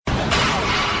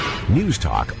News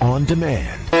Talk on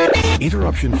demand.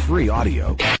 Interruption-free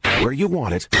audio where you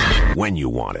want it, when you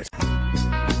want it.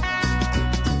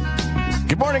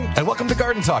 Good morning, and welcome to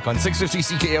Garden Talk on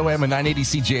 650 CKOM and 980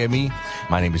 CJME.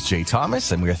 My name is Jay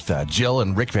Thomas. I'm with Jill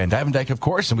and Rick vanDuyvendyk, of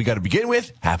course, and we got to begin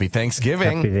with Happy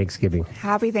Thanksgiving. Happy Thanksgiving.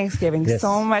 Happy Thanksgiving. Yes.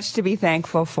 So much to be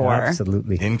thankful for.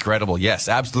 Absolutely. Incredible. Yes,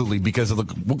 absolutely. Because look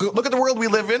at the world we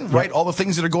live in, right? All the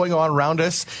things that are going on around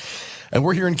us. And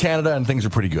we're here in Canada, and things are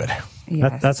pretty good.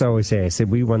 Yes. That's what I always say. I said,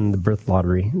 we won the birth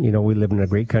lottery. You know, we live in a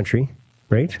great country,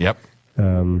 right? Yep.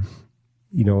 You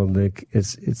know, like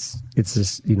it's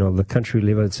just, you know, the country we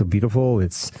live in, it's so beautiful.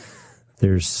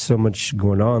 There's so much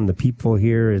going on. The people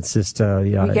here, it's just,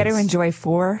 yeah. We get to enjoy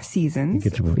 4 seasons.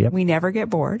 Yep. We never get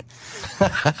bored. Yeah,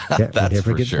 That's we never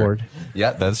for get sure. bored.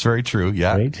 Yeah, that's very true.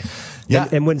 Yeah. Right? Yeah.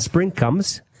 And when spring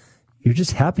comes, you're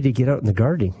just happy to get out in the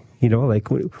gardening. You know, like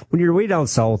when you're way down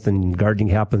south and gardening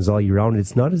happens all year round,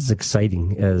 it's not as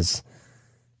exciting as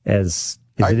it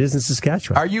is in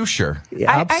Saskatchewan. Are you sure? Yeah,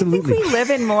 absolutely. I think we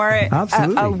live in more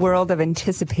Absolutely. a world of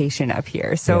anticipation up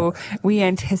here. So we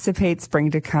anticipate spring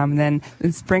to come. Then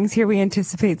when spring's here, we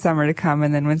anticipate summer to come.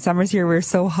 And then when summer's here, we're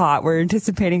so hot, we're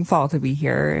anticipating fall to be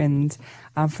here. And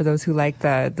for those who like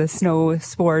the snow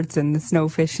sports and the snow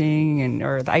fishing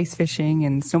or the ice fishing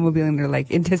and snowmobiling, they're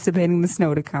like anticipating the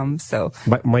snow to come. So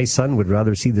my son would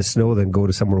rather see the snow than go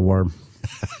to somewhere warm.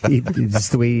 It's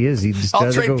just the way he is. He just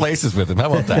I'll trade places with him.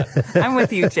 How about that? I'm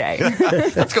with you, Jay.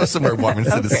 Let's go somewhere warm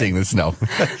instead of seeing the snow.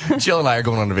 Jill and I are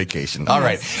going on a vacation. All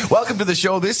right. Welcome to the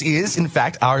show. This is, in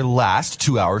fact, our last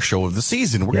 2-hour show of the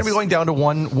season. We're going to be going down to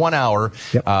one hour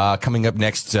coming up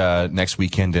next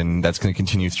weekend, and that's going to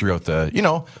continue throughout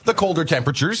the colder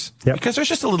temperatures because there's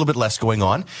just a little bit less going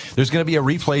on. There's going to be a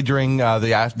replay during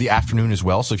the afternoon as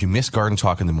well. So if you miss Garden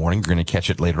Talk in the morning, you're going to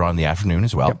catch it later on in the afternoon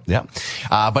as well.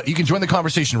 But you can join the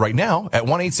conversation right now at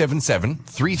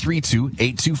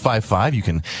 1-877-332-8255. You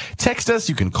can text us,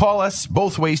 you can call us,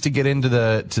 both ways to get into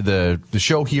the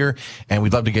show here, and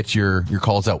we'd love to get your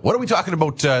calls out. What are we talking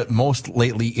about most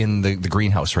lately in the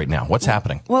greenhouse right now? What's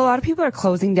happening? Well, a lot of people are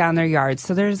closing down their yards,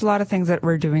 so there's a lot of things that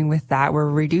we're doing with that. We're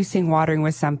reducing watering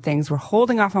with some things. We're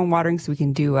holding off on watering so we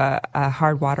can do a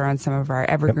hard water on some of our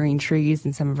evergreen trees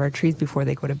and some of our trees before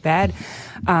they go to bed.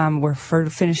 We're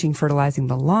finishing fertilizing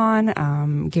the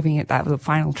lawn, giving it that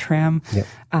final trim. We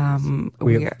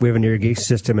have an irrigation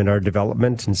system in our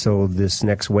development, and so this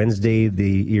next Wednesday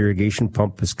the irrigation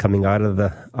pump is coming out of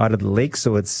the lake,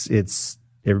 so it's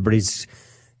everybody's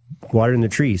watering the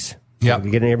trees. Yeah,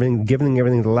 giving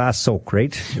everything the last soak,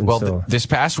 right? And well, this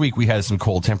past week we had some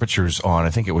cold temperatures on. I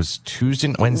think it was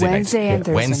Wednesday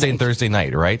and Thursday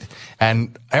night, right?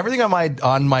 And everything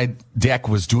on my deck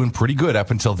was doing pretty good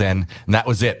up until then, and that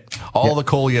was it. All the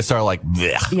coleus are like,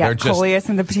 blech. Yeah, coleus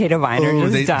and the potato vine are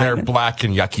just done. They're black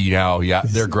and yucky now. Yeah,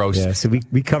 they're gross. Yeah, so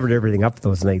we covered everything up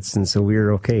those nights, and so we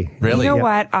were okay. Really? You know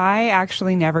what? I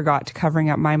actually never got to covering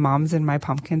up my mums and my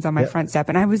pumpkins on my front step,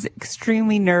 and I was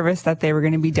extremely nervous that they were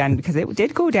going to be done because it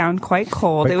did go down quite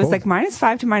cold. It was like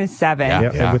 -5 to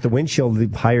 -7. And with the wind chill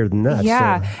higher than that.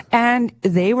 Yeah, so. and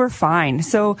they were fine.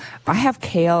 So I have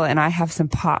kale and I have some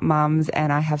pot mums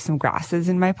and I have some grasses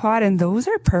in my pot, and those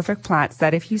are perfect plants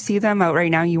that if you see them out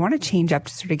right now, you want to change up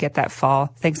to sort of get that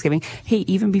fall Thanksgiving. Hey,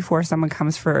 even before someone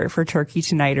comes for turkey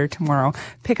tonight or tomorrow,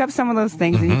 pick up some of those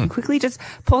things and you can quickly just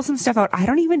pull some stuff out. I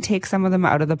don't even take some of them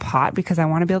out of the pot because I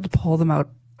want to be able to pull them out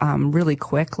really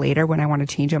quick later when I want to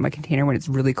change out my container when it's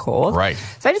really cold. Right.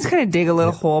 So I just kind of dig a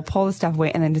little hole, pull the stuff away,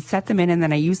 and then just set them in. And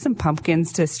then I use some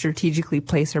pumpkins to strategically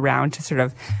place around to sort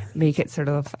of make it sort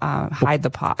of hide the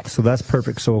pot. So that's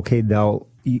perfect. So, okay, now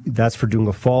that's for doing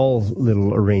a fall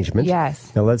little arrangement.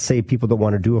 Yes. Now let's say people don't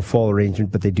want to do a fall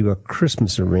arrangement, but they do a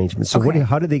Christmas arrangement. So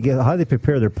how do they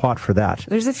prepare their pot for that?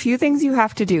 There's a few things you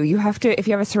have to do. You have to, if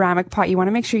you have a ceramic pot, you want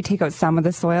to make sure you take out some of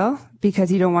the soil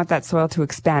because you don't want that soil to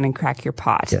expand and crack your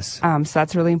pot. Yes. So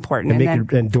that's really important.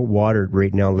 And don't water it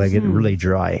right now, let it really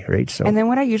dry, right? So. And then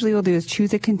what I usually will do is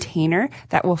choose a container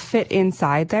that will fit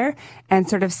inside there and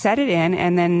sort of set it in.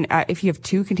 And then if you have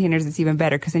 2 containers, it's even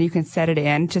better because then you can set it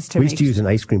in just to We used to use an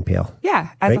ice cream pail. Yeah,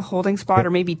 as a holding spot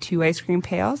or maybe 2 ice cream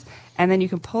pails. And then you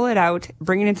can pull it out,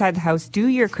 bring it inside the house, do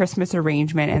your Christmas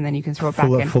arrangement, and then you can throw it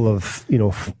back in. Full of,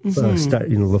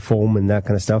 the foam and that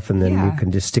kind of stuff. And then you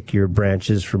can just stick your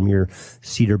branches from your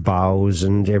cedar boughs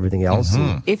and everything else.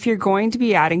 If you're going to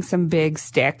be adding some big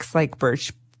sticks like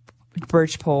birch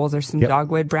birch poles or some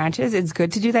dogwood branches. It's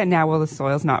good to do that now while the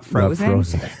soil's not frozen.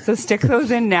 So stick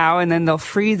those in now, and then they'll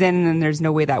freeze in, and then there's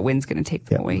no way that wind's going to take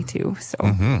them away too. So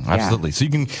absolutely. So you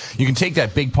can take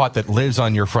that big pot that lives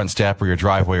on your front step or your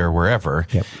driveway or wherever,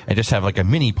 and just have like a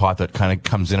mini pot that kind of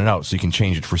comes in and out, so you can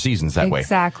change it for seasons that way.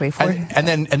 Exactly. And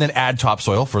then add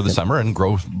topsoil for the summer and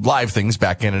grow live things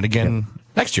back in it again.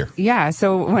 Next year. Yeah.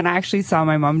 So when I actually saw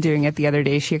my mom doing it the other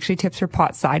day, she actually tips her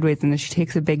pot sideways, and then she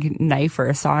takes a big knife or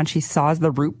a saw and she saws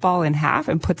the root ball in half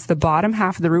and puts the bottom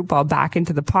half of the root ball back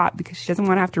into the pot because she doesn't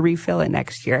want to have to refill it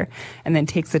next year, and then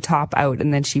takes the top out,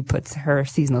 and then she puts her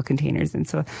seasonal containers in.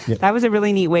 So that was a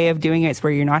really neat way of doing it. It's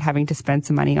where you're not having to spend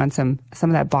some money on some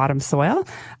of that bottom soil.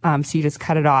 So you just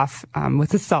cut it off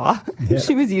with a saw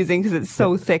she was using because it's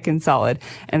so thick and solid,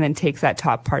 and then takes that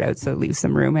top part out so it leaves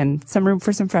some room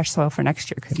for some fresh soil for next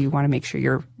year, because you want to make sure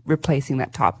you're replacing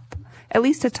that at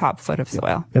least a top foot of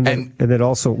soil. And then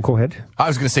also, go ahead. I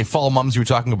was going to say, fall mums you were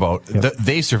talking about,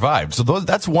 they survived. So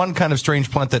that's one kind of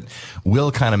strange plant that will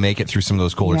kind of make it through some of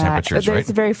those colder temperatures, right? It's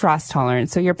very frost tolerant.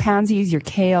 So your pansies, your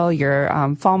kale, your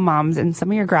fall mums, and some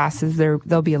of your grasses,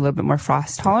 they'll be a little bit more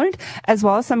frost tolerant, as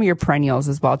well as some of your perennials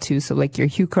as well too. So like your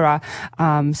heuchera.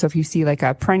 So if you see like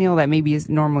a perennial that maybe is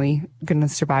normally going to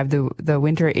survive the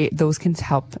winter, those can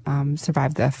help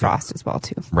survive the frost as well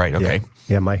too. Right. Okay.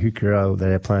 Yeah, my heuchera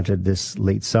that I planted this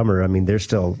late summer, I mean, they're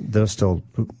still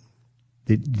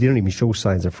they don't even show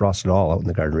signs of frost at all out in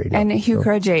the garden right now. And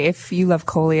heuchera, Jay, if you love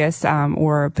coleus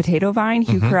or potato vine,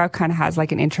 heuchera kind of has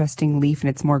like an interesting leaf, and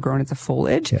it's more grown as a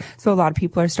foliage. Yeah. So a lot of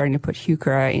people are starting to put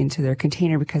heuchera into their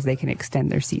container because they can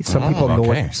extend their season. Some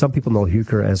people know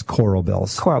heuchera as coral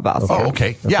bells. Coral bells. Oh,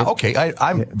 okay. Yeah, okay.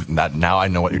 Now I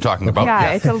know what you're talking about.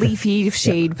 Yeah, it's a leafy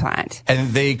shade plant. And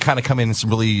they kind of come in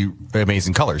some really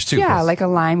amazing colors too. Yeah, like a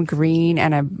lime green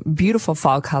and a beautiful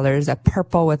fall colors, a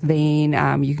purple with vein.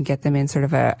 You can get them in sort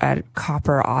of a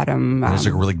copper autumn. There's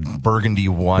a really burgundy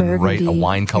one, right? A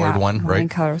wine-colored one, right? Wine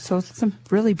color. So some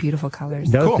really beautiful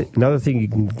colors. Another thing you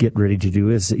can get ready to do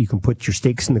is that you can put your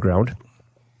stakes in the ground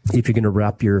if you're going to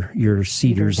wrap your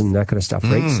cedars and that kind of stuff,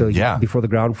 right? So before the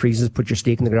ground freezes, put your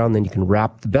stake in the ground, then you can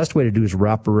wrap. The best way to do is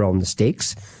wrap around the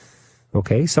stakes.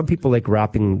 Okay, some people like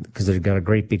wrapping because they've got a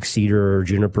great big cedar or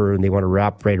juniper and they want to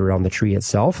wrap right around the tree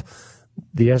itself.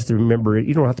 You have to remember,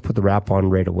 you don't have to put the wrap on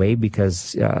right away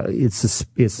because it's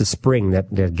the spring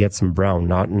that gets them brown,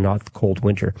 not the cold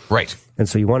winter. Right. And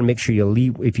so you want to make sure you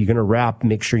leave, if you're going to wrap,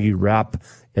 make sure you wrap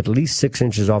at least 6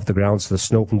 inches off the ground so the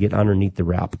snow can get underneath the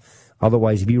wrap.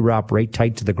 Otherwise, if you wrap right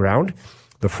tight to the ground,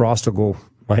 the frost will go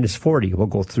 -40. It will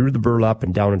go through the burlap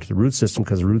and down into the root system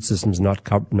because the root system is not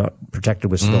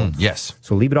protected with snow. Yes.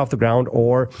 So leave it off the ground,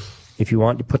 or if you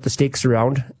want to put the stakes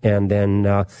around and then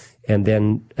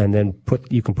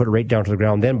you can put it right down to the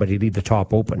ground then, but you leave the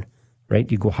top open,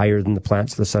 right? You go higher than the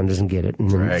plant so the sun doesn't get it,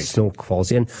 and then the snow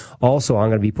falls in. Also, I'm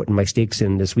going to be putting my stakes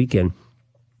in this weekend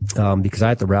because I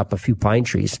have to wrap a few pine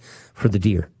trees for the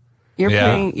deer.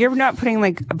 You're not putting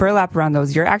like a burlap around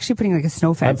those. You're actually putting like a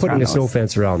snow fence. I'm putting a snow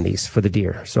fence around these for the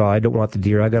deer. So I don't want the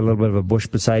deer. I got a little bit of a bush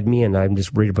beside me, and I'm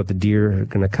just worried about the deer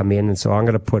going to come in, and so I'm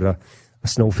going to put a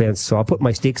snow fence. So I'll put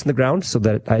my stakes in the ground so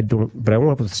that I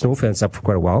won't put the snow fence up for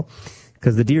quite a while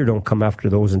because the deer don't come after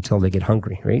those until they get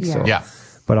hungry, right? Yeah.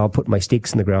 But I'll put my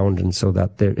stakes in the ground and so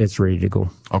that it's ready to go.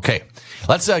 Okay.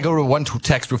 Let's go to one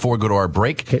text before we go to our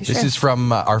break. Okay, this is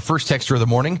from our first texter of the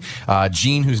morning,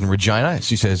 Jean, who's in Regina.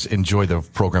 She says, enjoy the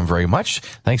program very much.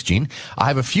 Thanks, Jean. I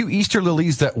have a few Easter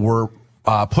lilies that were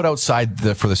put outside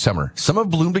for the summer. Some have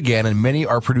bloomed again, and many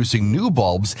are producing new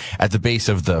bulbs at the base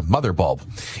of the mother bulb.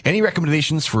 Any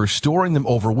recommendations for storing them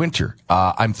over winter?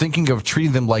 I'm thinking of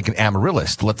treating them like an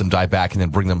amaryllis to let them die back and then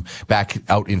bring them back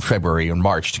out in February and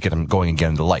March to get them going again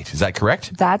in the light. Is that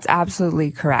correct? That's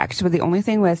absolutely correct. But the only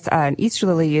thing with an Easter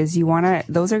lily is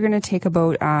those are going to take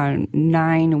about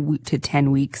 9 to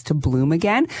 10 weeks to bloom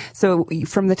again. So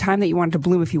from the time that you want it to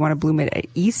bloom, if you want to bloom it at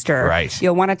Easter,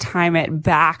 you'll want to time it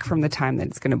back from the time that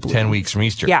it's going to bloom. 10 weeks from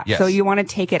Easter. Yeah. Yes. So you want to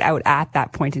take it out at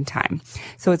that point in time.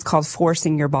 So it's called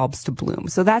forcing your bulbs to bloom.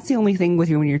 So that's the only thing with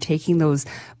you when you're taking those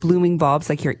blooming bulbs,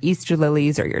 like your Easter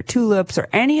lilies or your tulips or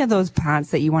any of those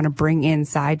plants that you want to bring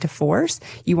inside to force.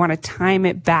 You want to time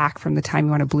it back from the time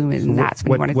you want to bloom it, and that's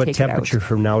when you want to take it out. What temperature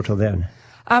from now till then?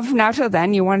 From now till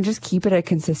then, you want to just keep it at a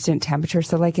consistent temperature.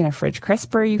 So like in a fridge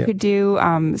crisper, you could do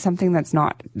something that's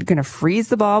not going to freeze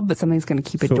the bulb, but something's going to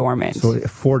keep it dormant. So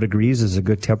 4 degrees is a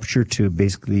good temperature to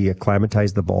basically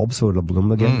acclimatize the bulb so it'll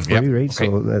bloom again for you, right? Okay.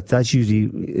 So that's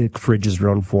usually, fridge is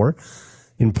around 4.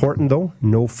 Important though,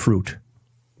 no fruit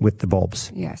with the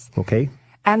bulbs. Yes. Okay?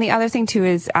 And the other thing too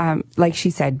is, like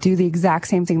she said, do the exact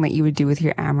same thing that you would do with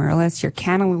your amaryllis, your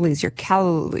canna lilies, your calla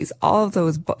lilies, all of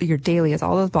those, your dahlias,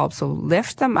 all those bulbs. So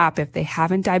lift them up. If they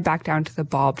haven't died back down to the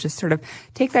bulb, just sort of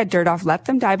take that dirt off, let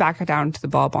them die back down to the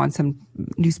bulb on some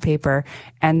newspaper.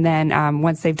 And then,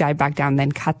 once they've died back down,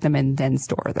 then cut them and then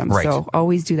store them. Right. So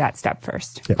always do that step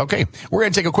first. Yep. Okay, we're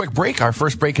going to take a quick break, our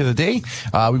first break of the day.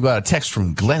 We've got a text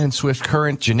from Glenn in Swift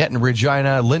Current, Jeanette in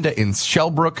Regina, Linda in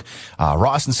Shellbrook,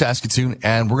 Ross in Saskatoon,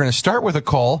 and we're going to start with a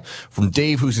call from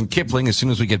Dave, who's in Kipling, as soon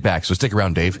as we get back. So stick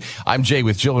around, Dave. I'm Jay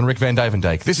with Jill and Rick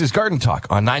vanDuyvendyk. This is Garden Talk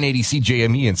on 980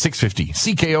 CJME and 650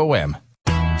 CKOM.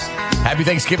 Happy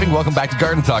Thanksgiving. Welcome back to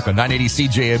Garden Talk on 980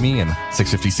 CJME and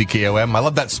 650 CKOM. I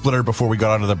love that splitter before we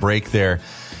got onto the break there.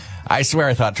 I swear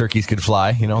I thought turkeys could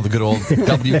fly. You know, the good old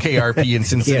WKRP in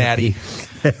Cincinnati.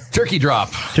 Turkey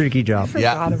drop. Turkey drop.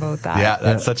 Forgot about that. Yeah,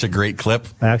 that's such a great clip.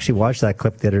 I actually watched that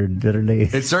clip the other day.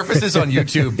 It surfaces on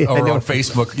YouTube or on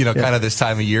Facebook, kind of this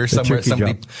time of year. Somewhere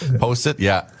somebody posts it.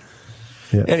 Yeah.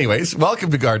 Anyways, welcome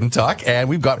to Garden Talk, and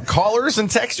we've got callers and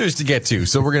texters to get to,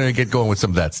 so we're going to get going with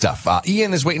some of that stuff.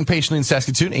 Ian is waiting patiently in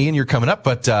Saskatoon. Ian, you're coming up,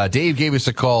 but Dave gave us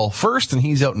a call first, and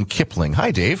he's out in Kipling.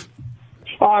 Hi, Dave.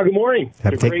 Good morning.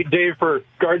 It's a great day for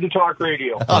Garden Talk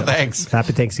Radio. Oh, thanks.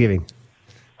 Happy Thanksgiving.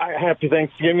 Happy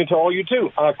Thanksgiving to all you,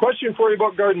 too. Question for you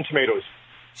about garden tomatoes.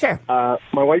 Sure.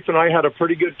 My wife and I had a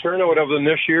pretty good turnout of them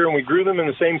this year, and we grew them in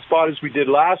the same spot as we did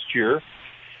last year.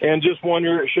 And just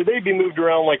wonder, should they be moved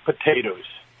around like potatoes?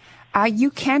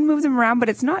 You can move them around, but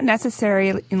it's not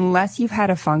necessary unless you've had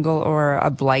a fungal or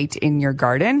a blight in your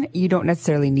garden. You don't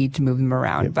necessarily need to move them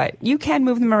around, but you can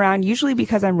move them around. Usually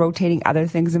because I'm rotating other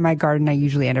things in my garden, I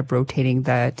usually end up rotating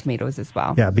the tomatoes as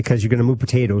well. Yeah, because you're going to move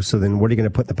potatoes. So then what are you going to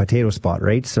put in the potato spot,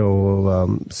 right?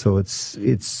 So, it's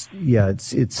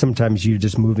sometimes you're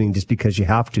just moving just because you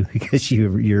have to, because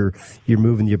you're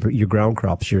moving your ground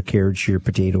crops, your carrots, your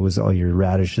potatoes, all your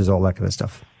radishes, all that kind of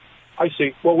stuff. I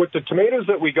see. Well, with the tomatoes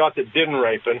that we got that didn't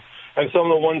ripen, and some of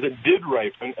the ones that did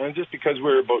ripen, and just because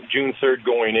we're about June 3rd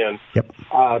going in,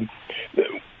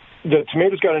 the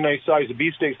tomatoes got a nice size, the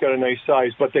beefsteak's got a nice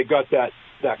size, but they got that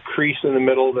crease in the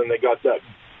middle, then they got that,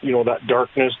 that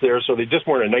darkness there, so they just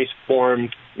weren't a nice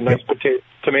formed,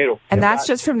 tomato. And that's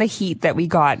just from the heat that we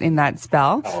got in that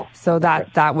spell. Oh, so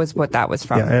that was what that was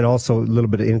from. Yeah, and also a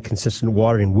little bit of inconsistent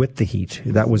watering with the heat.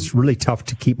 That was really tough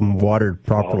to keep them watered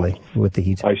properly with the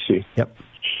heat. I see. Yep.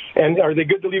 And are they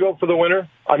good to leave out for the winter?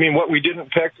 I mean, what we didn't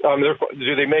pick,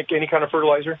 do they make any kind of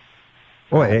fertilizer?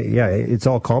 Oh, yeah, it's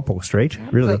all compost, right?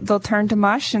 Really. They'll turn to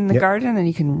mush in the garden, and then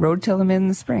you can road-till them in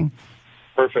the spring.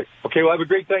 Perfect. Okay, well, have a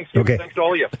great Thanksgiving. Okay. Thanks to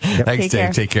all of you. Yep. Thanks,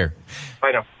 Dave. Take care.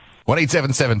 Bye now.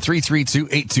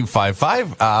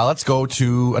 1-877-332-8255. Let's go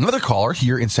to another caller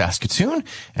here in Saskatoon,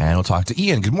 and we'll talk to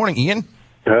Ian. Good morning, Ian.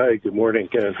 Hi, good morning,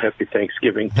 and happy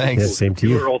Thanksgiving. Thanks. Yes, same to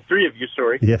you. For all three of you,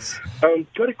 sorry. Yes.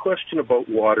 Got a question about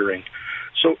watering.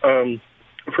 So,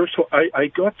 first of all, I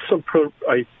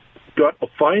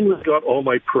finally got all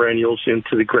my perennials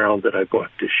into the ground that I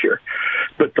bought this year.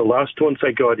 But the last ones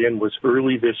I got in was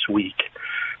early this week.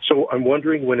 So I'm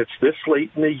wondering, when it's this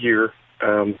late in the year,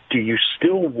 do you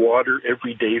still water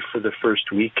every day for the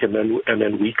first week and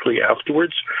then weekly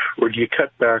afterwards, or do you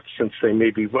cut back since they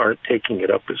maybe aren't taking it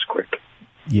up as quick?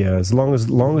 Yeah, as long as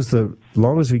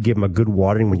we give them a good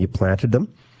watering when you planted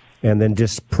them, and then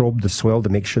just probe the soil to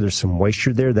make sure there's some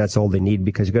moisture there. That's all they need,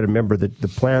 because you got to remember that the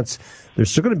plants, they're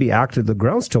still going to be active. The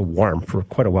ground's still warm for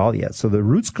quite a while yet, so the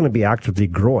root's going to be actively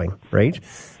growing, right?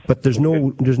 But there's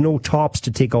no tops to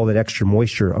take all that extra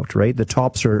moisture out, right? The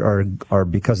tops are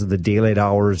because of the daylight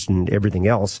hours and everything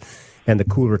else, and the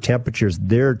cooler temperatures.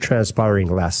 They're transpiring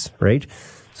less, right?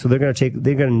 So they're going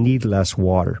to need less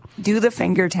water. Do the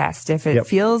finger test. If it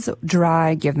feels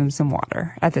dry, give them some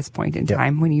water at this point in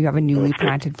time when you have a newly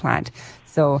planted plant.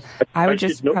 So I would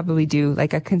just probably do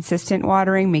like a consistent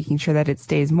watering, making sure that it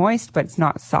stays moist, but it's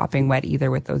not sopping wet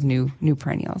either with those new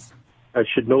perennials. I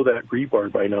should know that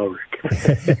rebar by now, Rick.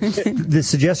 The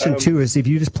suggestion, too, is if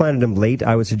you just planted them late,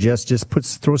 I would suggest just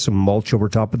throw some mulch over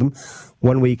top of them.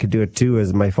 One way you could do it, too,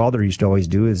 as my father used to always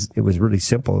do, is it was really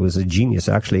simple. It was a genius,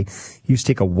 actually. He used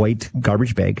to take a white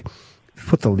garbage bag,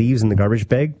 put the leaves in the garbage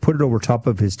bag, put it over top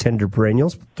of his tender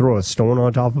perennials, throw a stone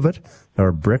on top of it, or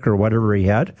a brick or whatever he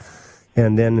had.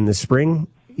 And then in the spring,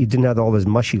 he didn't have all those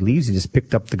mushy leaves. He just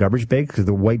picked up the garbage bag because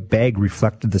the white bag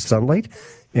reflected the sunlight.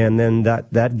 And then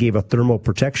that gave a thermal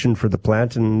protection for the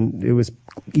plant, and it was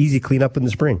easy cleanup in the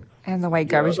spring. And the white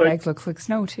garbage bags look like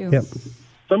snow, too. Yep.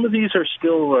 Some of these are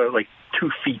still like 2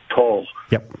 feet tall.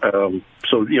 Yep.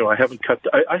 So, I haven't cut.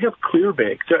 I have clear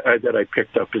bags that I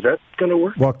picked up. Is that going to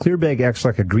work? Well, clear bag acts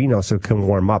like a greenhouse, so it can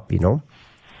warm up,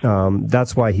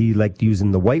 That's why he liked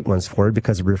using the white ones for it,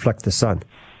 because it reflects the sun.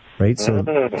 Right, so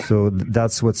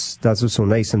that's what's so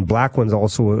nice, and black ones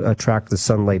also attract the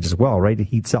sunlight as well. Right, it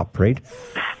heats up. Right,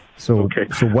 so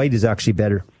white is actually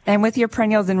better. And with your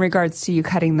perennials, in regards to you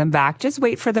cutting them back, just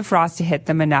wait for the frost to hit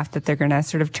them enough that they're going to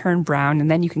sort of turn brown, and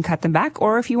then you can cut them back.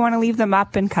 Or if you want to leave them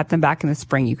up and cut them back in the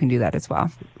spring, you can do that as well.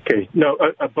 Okay. Now,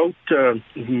 about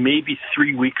maybe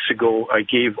 3 weeks ago, I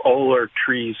gave all our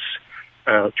trees,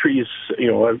 a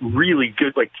really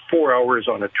good, like 4 hours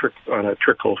on a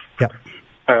trickle. Yeah.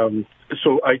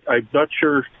 So I'm not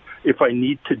sure if I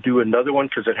need to do another one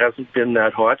because it hasn't been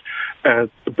that hot.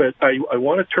 But I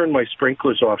want to turn my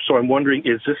sprinklers off. So I'm wondering,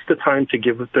 is this the time to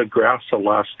give the grass a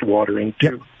last watering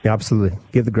too? Yeah, absolutely.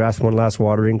 Give the grass one last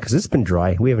watering because it's been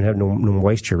dry. We haven't had no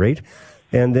moisture, right?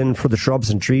 And then for the shrubs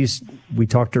and trees, we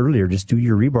talked earlier, just do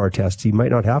your rebar test. You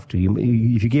might not have to.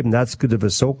 If you gave them that good of a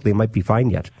soak, they might be fine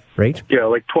yet, right? Yeah,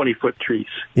 like 20-foot trees.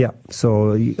 Yeah.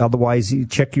 So otherwise, you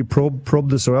check your probe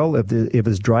the soil. If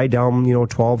it's dry down,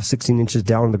 12, 16 inches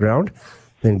down on the ground,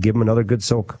 then give them another good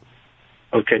soak.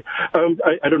 Okay.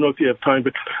 I don't know if you have time,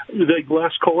 but the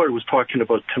last caller was talking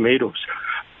about tomatoes.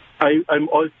 I've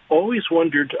always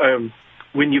wondered,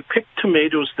 when you pick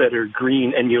tomatoes that are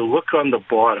green and you look on the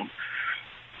bottom,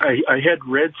 I had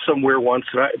read somewhere once,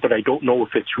 but I don't know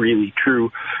if it's really true,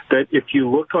 that if you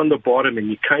look on the bottom and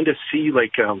you kind of see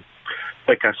like a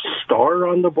star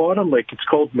on the bottom, like it's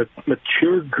called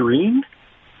mature green,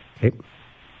 okay.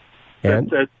 And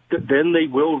that then they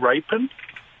will ripen?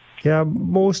 Yeah,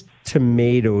 most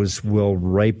tomatoes will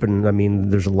ripen. I mean,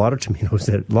 there's a lot of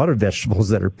vegetables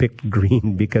that are picked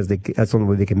green because that's the only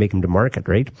way they can make them to market,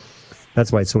 right? That's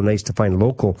why it's so nice to find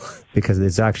local, because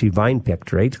it's actually vine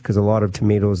picked, right? Because a lot of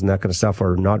tomatoes and that kind of stuff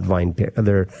are not vine picked.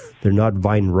 They're not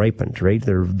vine ripened, right?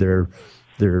 They're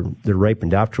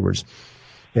ripened afterwards.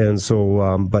 And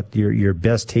so, but your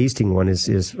best tasting one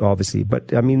is obviously,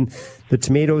 but I mean, the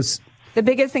tomatoes. The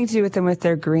biggest thing to do with them if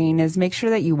they're green is make sure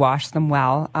that you wash them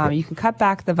well. You can cut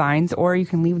back the vines, or you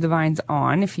can leave the vines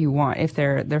on if you want, if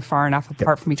they're far enough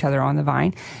apart from each other on the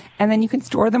vine. And then you can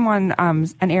store them on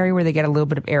an area where they get a little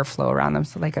bit of airflow around them.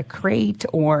 So like a crate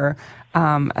or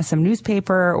some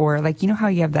newspaper, or like, how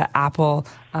you have the apple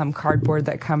cardboard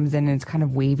that comes in and it's kind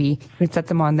of wavy. You can set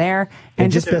them on there.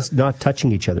 And just best not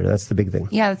touching each other. That's the big thing.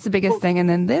 Yeah, that's the biggest thing. And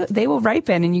then they will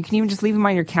ripen, and you can even just leave them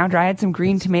on your counter. I had some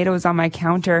green tomatoes on my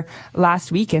counter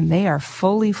last week, and they are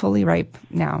fully ripe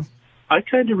now. I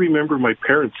kind of remember my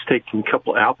parents taking a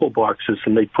couple apple boxes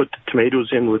and they put the tomatoes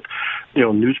in with,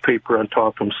 newspaper on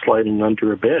top of them, sliding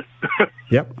under a bed.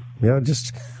 Yep. Yeah,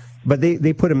 but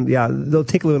they put them, they'll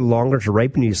take a little longer to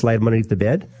ripen. You slide them underneath the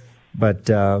bed. But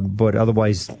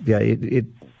otherwise,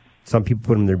 some people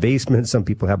put them in their basement, some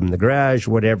people have them in the garage,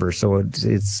 whatever. So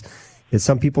it's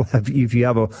some people have, if you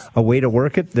have a way to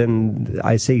work it, then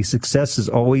I say success is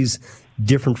always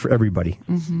different for everybody.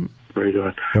 Mm-hmm. Right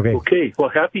on. Okay. Well,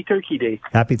 happy Turkey Day.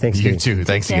 Happy Thanksgiving. You too.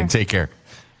 Thanks again. Take care.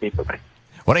 Okay, bye-bye.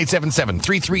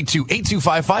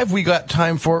 1-877-332-8255. We got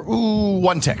time for,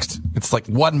 one text. It's like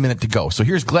 1 minute to go. So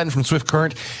here's Glenn from Swift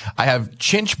Current. I have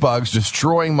chinch bugs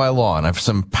destroying my lawn. I have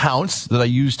some pounce that I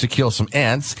use to kill some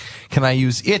ants. Can I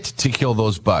use it to kill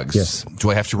those bugs? Yes.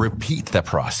 Do I have to repeat that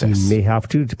process? You may have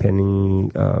to,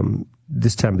 depending,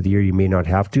 this time of the year you may not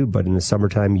have to, but in the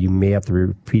summertime you may have to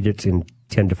repeat it in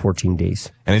 10 to 14 days.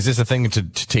 And is this a thing to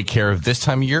take care of this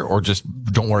time of year, or just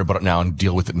don't worry about it now and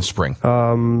deal with it in spring?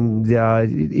 Yeah,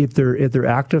 if they're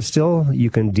active still, you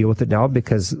can deal with it now,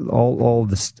 because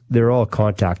they're all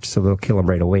contact, so they'll kill them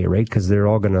right away, right? Because they're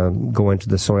all going to go into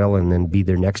the soil and then be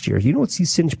there next year. You don't see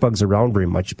cinch bugs around very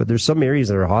much, but there's some areas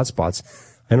that are hot spots.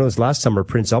 I know this last summer,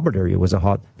 Prince Albert area was a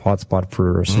hot spot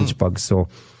for cinch bugs. So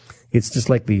it's just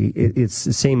like it's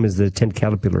the same as the tent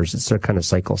caterpillars. It's their kind of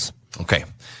cycles. Okay.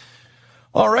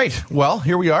 All right. Well,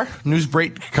 here we are. News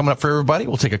break coming up for everybody.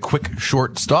 We'll take a quick,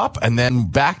 short stop, and then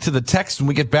back to the text when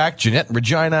we get back. Jeanette and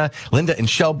Regina, Linda and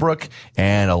Shellbrook,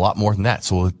 and a lot more than that.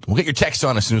 So we'll get your text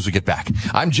on as soon as we get back.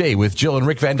 I'm Jay with Jill and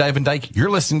Rick vanDuyvendyk. You're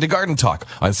listening to Garden Talk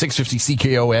on 650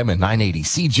 CKOM and 980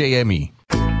 CJME.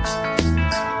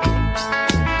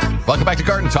 Welcome back to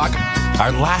Garden Talk,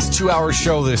 our last 2-hour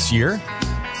show this year.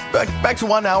 Back to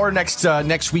 1 hour next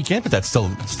weekend, but that's still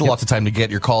lots of time to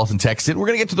get your calls and texts in. We're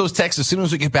going to get to those texts as soon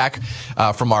as we get back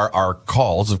from our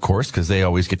calls, of course, because they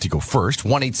always get to go first.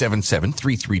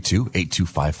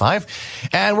 1-877-332-8255.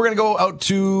 And we're going to go out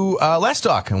to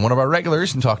Lestock and one of our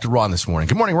regulars and talk to Ron this morning.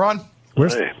 Good morning, Ron.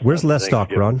 Where's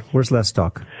Lestock, Ron? Where's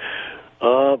Lestock?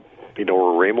 You know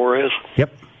where Raymore is?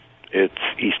 Yep. It's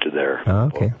east of there. Oh,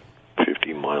 okay.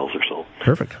 15 miles or so.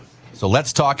 Perfect. So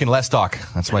let's talk and less talk.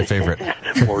 That's my favorite.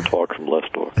 More talk from less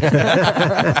talk.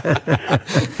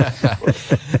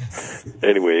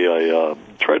 Anyway, I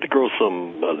tried to grow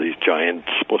some of these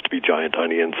supposed to be giant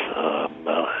onions,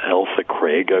 Elsa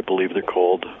Craig, I believe they're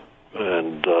called,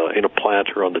 and in a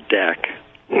planter on the deck.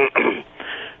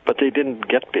 But they didn't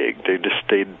get big. They just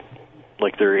stayed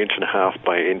like they're 1.5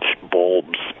 by inch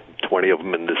bulbs, 20 of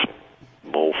them in this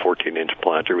 14-inch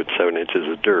planter with 7 inches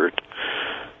of dirt.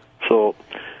 So,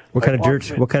 what kind of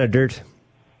dirt? What kind of dirt?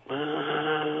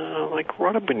 Like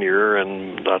rotted manure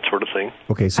and that sort of thing.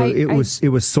 Okay, so it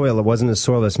was soil. It wasn't a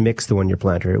soil that's mixed the one your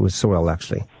planter. It was soil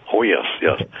actually. Oh yes.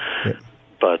 Okay. Yeah.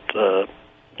 But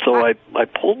so I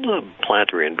pulled the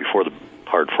planter in before the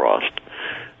hard frost,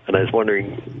 and I was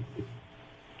wondering,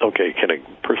 okay, can a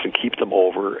person keep them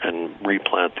over and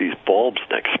replant these bulbs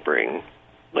next spring?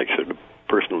 Like, should a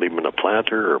person leave them in a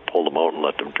planter or pull them out and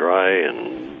let them dry?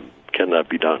 And can that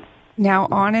be done? Now,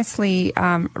 honestly,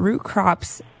 root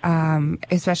crops,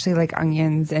 especially like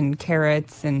onions and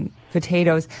carrots and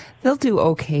potatoes, they'll do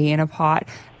okay in a pot,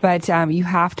 but you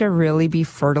have to really be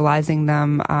fertilizing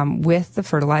them with the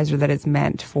fertilizer that is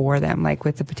meant for them. Like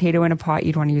with the potato in a pot,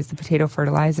 you'd want to use the potato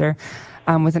fertilizer.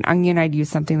 With an onion, I'd use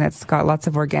something that's got lots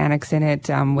of organics in it,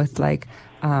 with like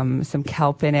some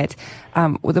kelp in it.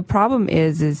 Well, the problem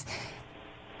is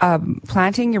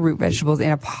planting your root vegetables in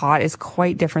a pot is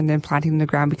quite different than planting them in the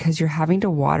ground because you're having to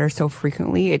water so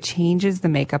frequently. It changes the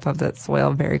makeup of the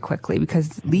soil very quickly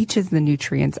because it leaches the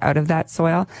nutrients out of that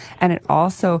soil, and it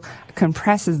also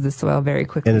compresses the soil very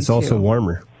quickly. And it's also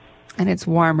warmer. And it's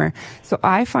warmer. So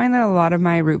I find that a lot of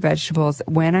my root vegetables,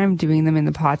 when I'm doing them in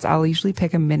the pots, I'll usually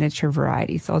pick a miniature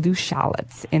variety. So I'll do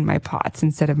shallots in my pots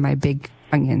instead of my big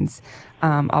onions.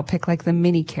 I'll pick like the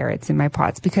mini carrots in my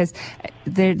pots because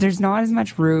there's not as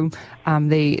much room.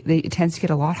 It tends to get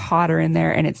a lot hotter in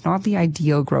there, and it's not the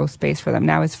ideal growth space for them.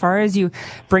 Now, as far as you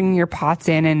bringing your pots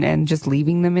in and just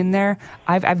leaving them in there,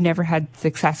 I've never had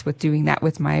success with doing that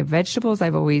with my vegetables.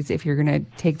 I've always, if you're going to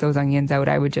take those onions out,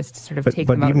 I would just sort of take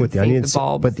them out and save the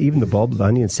bulbs. But even the bulbs, the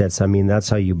onion sets, I mean, that's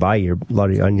how you buy a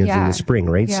lot of your onions in the spring,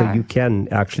 right? Yeah. So you can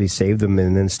actually save them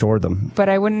and then store them. But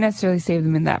I wouldn't necessarily save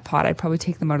them in that pot. I'd probably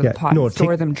take them out of the pot and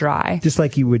store them dry. Just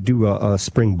like you would do a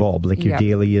spring bulb, like your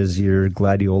dahlias, your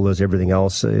gladiolas, everything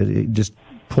else. Just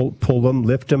pull them,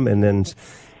 lift them, and then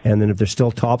if there's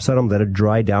still tops on them, let it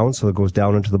dry down so it goes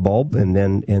down into the bulb, and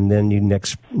then you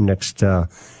next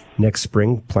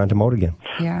spring plant them out again.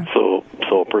 Yeah. So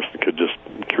a person could just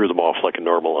cure them off like a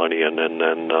normal onion, and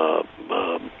then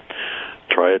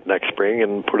try it next spring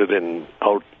and put it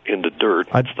out in the dirt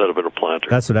instead of in a planter.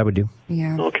 That's what I would do.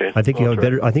 Yeah. Okay. I think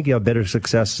you have better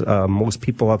success. Most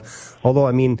people have. Although,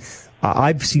 I mean,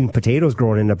 I've seen potatoes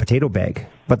growing in a potato bag,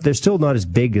 but they're still not as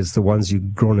big as the ones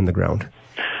you've grown in the ground.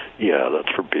 Yeah, that's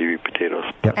for baby potatoes.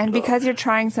 Yep. And because you're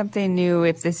trying something new,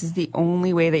 if this is the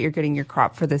only way that you're getting your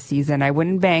crop for the season, I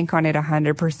wouldn't bank on it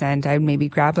 100%. I'd maybe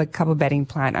grab like a couple bedding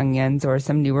plant onions or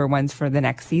some newer ones for the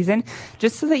next season,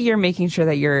 just so that you're making sure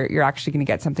that you're actually going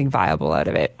to get something viable out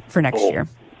of it for next year.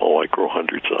 Oh, I grow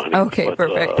hundreds of onions. Okay,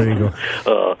 perfect. There you go.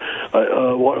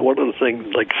 One of the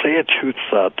things, like say it shoots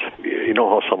that, you know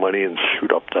how some onions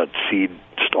shoot up that seed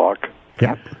stalk?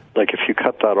 Yeah. Like if you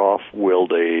cut that off, will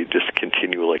they just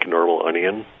continue like a normal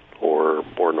onion or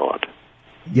not?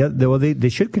 Yeah, they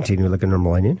should continue like a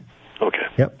normal onion. Okay.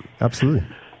 Yep, absolutely.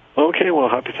 Okay, well,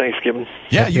 happy Thanksgiving.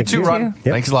 Yeah, you too, Ron. Yep.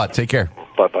 Thanks a lot. Take care.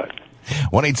 Bye-bye.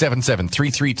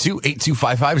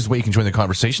 1-877-332-8255 is the way you can join the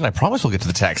conversation. I promise we'll get to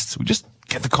the texts. We just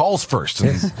get the calls first.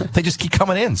 And they just keep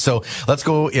coming in. So let's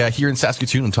go here in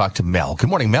Saskatoon and talk to Mel. Good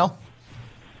morning, Mel.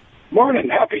 Morning.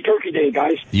 Happy Turkey Day,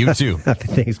 guys. You too. Happy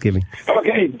Thanksgiving.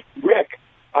 Okay, Rick,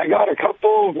 I got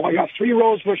 3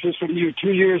 rose bushes from you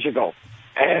 2 years ago.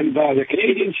 And the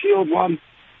Canadian Shield one,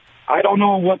 I don't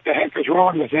know what the heck is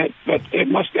wrong with it, but it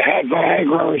must have had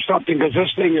Viagra or something because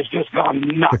this thing has just gone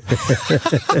nuts.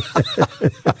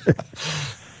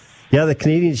 Yeah, the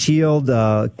Canadian Shield,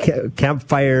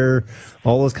 Campfire,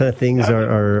 all those kind of things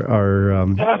are I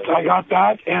got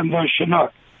that and the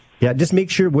Chinook. Yeah, just make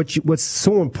sure what's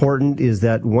so important is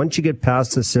that once you get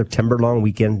past the September long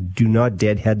weekend, do not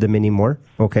deadhead them anymore,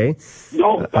 okay?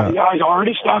 No, I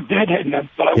already stopped deadheading them,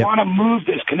 but I want to move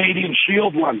this Canadian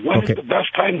Shield one. When is the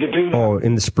best time to do that? Oh,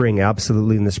 in the spring,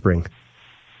 absolutely in the spring.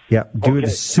 Yeah, do it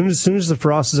as soon as the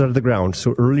frost is out of the ground.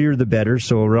 So earlier the better.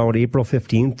 So around April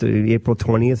 15th to April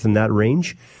 20th in that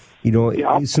range. You know,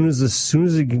 as soon as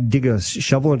you dig a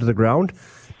shovel into the ground,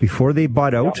 before they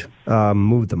bud out,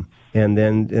 move them. And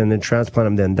then transplant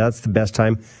them then. That's the best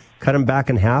time. Cut them back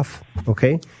in half,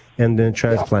 okay? And then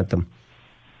transplant them.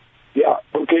 Yeah,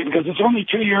 okay. because it's only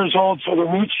 2 years old, so the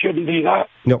roots shouldn't be that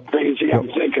crazy. I'm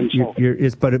thinking so.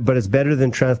 But it's better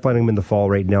than transplanting them in the fall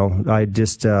right now. I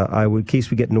would, in case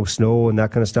we get no snow and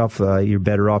that kind of stuff, you're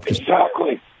better off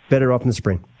better off in the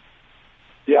spring.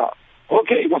 Yeah.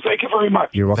 Okay. Well, thank you very much.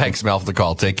 You're welcome. Thanks, Mel, for the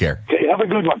call. Take care. Okay. Have a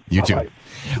good one. You too. Bye-bye.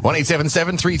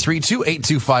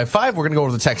 1-877-332-8255. We're going to go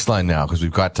to the text line now because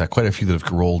we've got quite a few that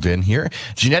have rolled in here.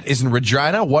 Jeanette is in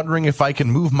Regina, wondering if I can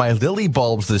move my lily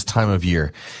bulbs this time of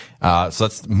year. So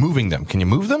that's moving them. Can you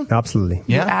move them? Absolutely.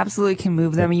 Yeah. You absolutely can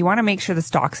move them. You want to make sure the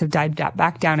stalks have died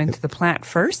back down into the plant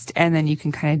first, and then you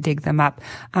can kind of dig them up.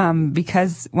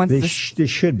 Because once they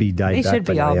should be died they back should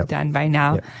be by all now, done by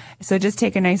now. Yep. So just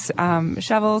take a nice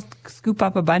shovel, scoop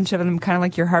up a bunch of them, kind of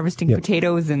like you're harvesting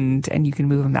potatoes, and you can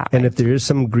move them that way. And if there is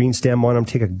some green stem on them,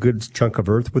 take a good chunk of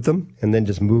earth with them, and then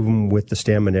just move them with the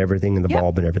stem and everything, and the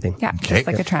bulb and everything. Yeah, just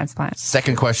like a transplant.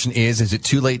 Second question is it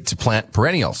too late to plant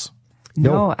perennials?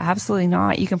 No, absolutely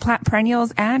not. You can plant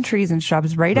perennials and trees and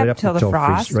shrubs right up till the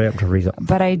frost. Right up to freeze up.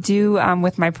 But I do,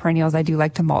 with my perennials, I do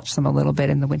like to mulch them a little bit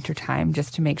in the wintertime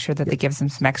just to make sure that they give them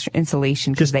some extra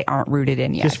insulation because they aren't rooted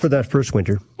in yet. Just for that first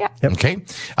winter. Yeah. Yep. Okay.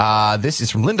 This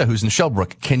is from Linda, who's in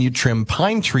Shellbrook. Can you trim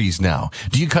pine trees now?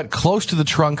 Do you cut close to the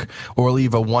trunk or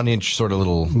leave a 1-inch sort of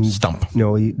little stump?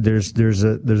 No, there's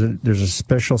a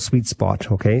special sweet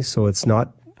spot. Okay, so it's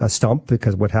not a stump,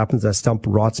 because what happens, that stump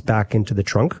rots back into the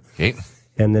trunk. Okay.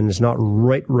 And then it's not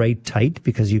right tight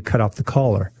because you cut off the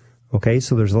collar. Okay,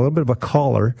 so there's a little bit of a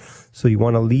collar, so you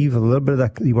want to leave a little bit of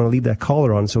that. You want to leave that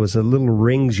collar on, so it's the little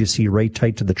rings you see right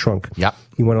tight to the trunk. Yep.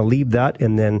 You want to leave that,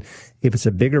 and then if it's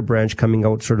a bigger branch coming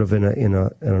out, sort of in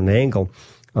an angle,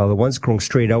 the ones growing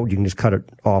straight out, you can just cut it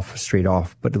off straight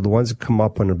off. But the ones that come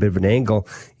up on a bit of an angle,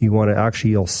 you want to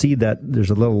you'll see that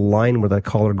there's a little line where that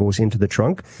collar goes into the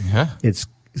trunk. Yeah.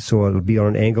 So it'll be on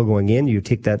an angle going in. You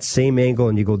take that same angle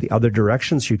and you go the other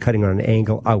direction. So you're cutting on an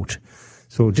angle out.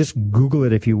 So just Google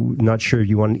it if you're not sure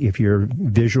if you're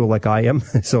visual like I am.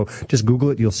 So just Google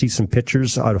it. You'll see some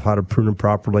pictures out of how to prune them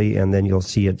properly, and then you'll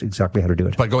see exactly how to do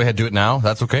it. But go ahead, do it now.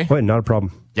 That's okay? Well, not a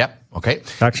problem. Yep. Okay.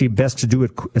 Actually, best to do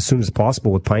it as soon as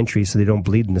possible with pine trees so they don't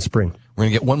bleed in the spring. We're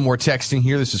going to get one more text in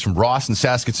here. This is from Ross in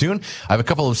Saskatoon. I have a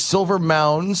couple of silver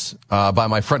mounds by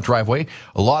my front driveway.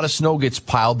 A lot of snow gets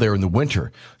piled there in the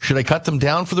winter. Should I cut them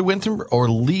down for the winter or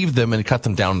leave them and cut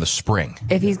them down in the spring?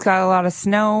 If he's got a lot of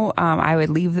snow, I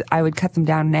would cut them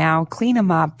down now, clean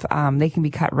them up. They can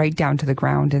be cut right down to the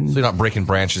ground. And so you're not breaking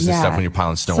branches and stuff when you're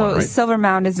piling snow on, right? Silver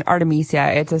mound is an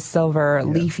Artemisia. It's a silver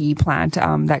leafy plant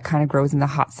that kind of grows in the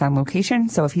hot sun location.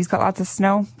 So if he's got lots of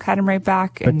snow, cut him right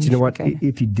back. But you know what?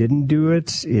 If you didn't do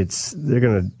it, you're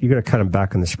gonna cut them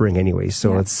back in the spring anyway.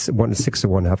 So it's 6 of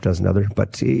one, half dozen other.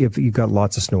 But if you've got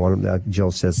lots of snow on them,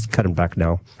 Jill says cut them back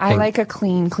now. I like a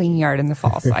clean yard in the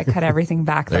fall, so I cut everything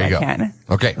back that I can.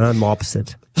 Okay. I'm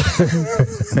opposite.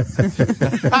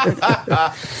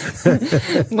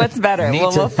 What's better?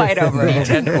 We'll fight over it. Neat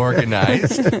and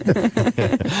organized.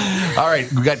 All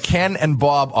right, we got Ken and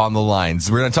Bob on the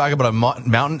lines. We're going to talk about a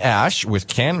mountain ash with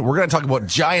Ken. We're going to talk about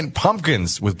giant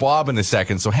pumpkins with Bob in a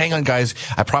second. So hang on, guys.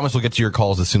 I promise we'll get to your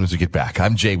calls as soon as we get back.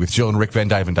 I'm Jay with Jill and Rick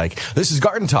vanDuyvendyk. This is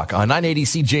Garden Talk on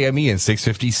 980 CJME and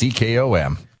 650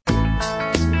 CKOM.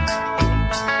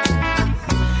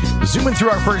 Zooming through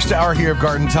our first hour here of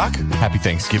Garden Talk. Happy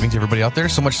Thanksgiving to everybody out there.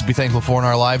 So much to be thankful for in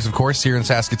our lives, of course, here in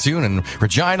Saskatoon and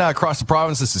Regina, across the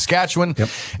province of Saskatchewan,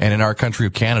 and in our country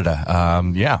of Canada.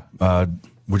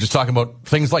 We're just talking about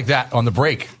things like that on the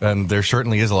break, and there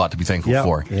certainly is a lot to be thankful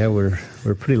for. Yeah, we're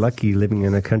pretty lucky living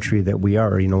in a country that we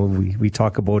are. You know, we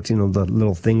talk about, the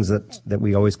little things that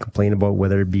we always complain about,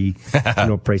 whether it be,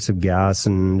 price of gas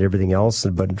and everything else,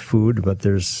 but food. But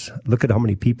look at how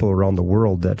many people around the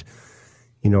world that,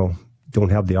 don't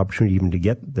have the opportunity even to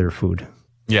get their food.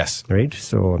 Yes. Right?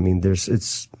 So, I mean,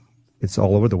 it's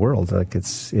all over the world. Like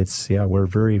we're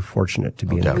very fortunate to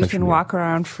be in a country. We can walk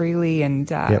around freely and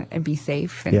be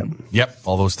safe. And Yep.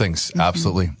 All those things.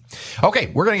 Absolutely.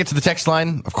 Okay. We're going to get to the text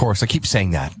line. Of course, I keep saying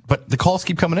that, but the calls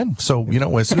keep coming in. So,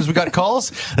 as soon as we got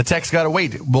calls, the text got to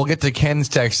wait. We'll get to Ken's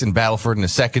text in Battleford in a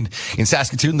second. In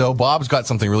Saskatoon, though, Bob's got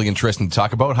something really interesting to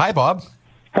talk about. Hi, Bob.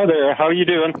 Hi there. How are you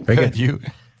doing? Very good. You?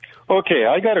 Okay,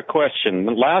 I got a question.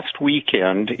 Last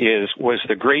weekend was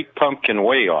the Great Pumpkin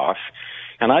Way Off,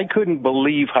 and I couldn't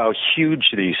believe how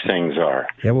huge these things are.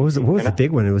 Yeah, what was the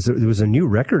big one? There was a new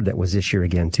record that was this year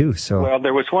again too. So well,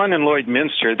 there was one in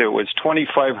Lloydminster that was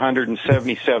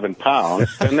 2,577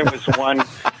 pounds. Then there was one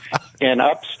in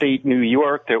upstate New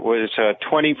York that was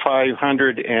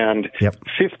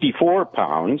 2,554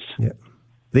 pounds. Yep.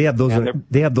 They have those.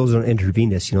 They have those on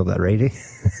intravenous. You know that, right?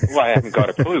 Well, I haven't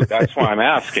got a clue. That's why I'm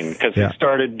asking, because it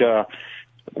started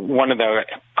one of the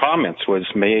comments was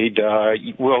made,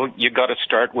 well, you got to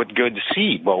start with good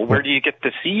seed. Well, where do you get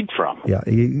the seed from? Yeah,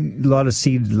 a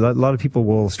lot of people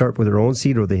will start with their own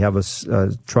seed, or they have a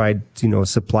tried,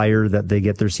 supplier that they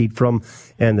get their seed from.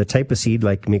 And the type of seed,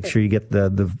 like, make sure you get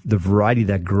the variety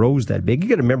that grows that big. You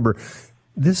got to remember,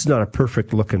 this is not a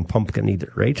perfect looking pumpkin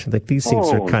either, right? Like, these things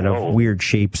are kind of weird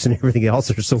shapes and everything else.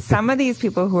 Are so some of these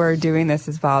people who are doing this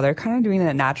as well, they're kind of doing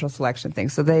that natural selection thing.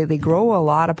 So they grow a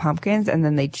lot of pumpkins, and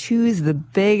then they choose the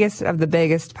biggest of the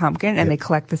biggest pumpkin, and they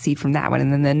collect the seed from that one.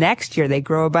 And then the next year they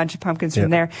grow a bunch of pumpkins from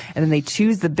there, and then they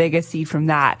choose the biggest seed from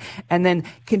that. And then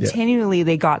continually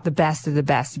they got the best of the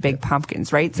best big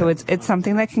pumpkins, right? So it's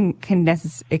something that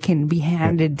can be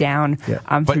handed down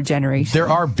through generations. There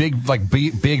are big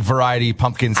variety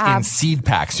pumpkins in seed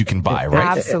packs you can buy,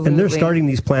 right? Absolutely. And they're starting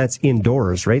these plants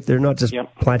indoors, right? They're not just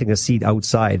planting a seed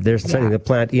outside. They're starting the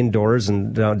plant indoors,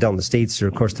 and down the States,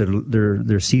 of course,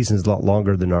 their season is a lot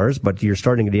longer than ours, but you're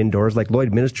starting it indoors. Like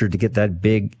Lloydminster, to get that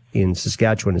big in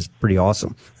Saskatchewan is pretty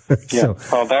awesome.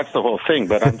 Well, that's the whole thing,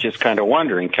 but I'm just kind of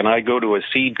wondering, can I go to a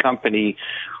seed company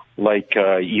like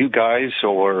you guys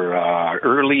or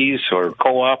Early's or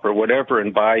Co-op or whatever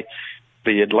and buy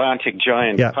the Atlantic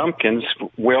giant pumpkins?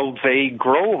 Will they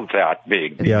grow that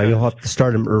big? Yeah, you'll have to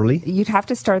start them early. You'd have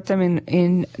to start them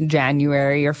in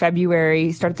January or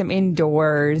February, start them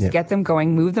indoors, get them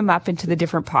going, move them up into the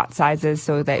different pot sizes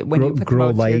so that when you put grow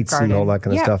them out lights to your garden, and all that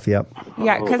kind of stuff,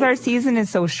 Yeah, because our season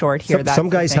is so short here. Some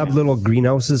guys have little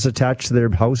greenhouses attached to their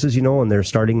houses, and they're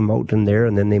starting them out in there,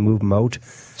 and then they move them out.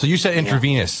 So you said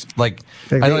intravenous. I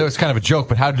know it was kind of a joke,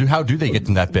 but how do they get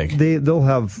them that big? They'll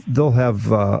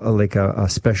have a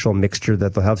special mixture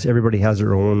that they'll have. Everybody has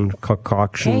their own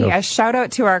concoction. Hey, a shout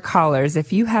out to our callers.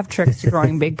 If you have tricks to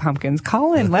growing big pumpkins,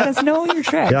 call in. Let us know your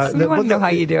tricks. We want to know how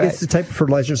you do it. It's the type of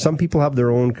fertilizer. Some people have their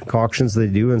own concoctions they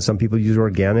do, and some people use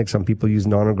organic. Some people use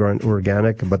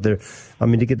non-organic. But to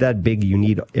get that big, you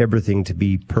need everything to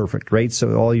be perfect, right?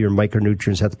 So all your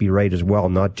micronutrients have to be right as well,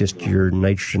 not just your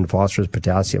nitrogen, phosphorus,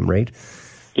 potassium, right?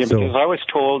 Yeah, because I was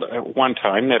told at one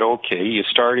time that, you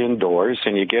start indoors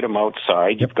and you get them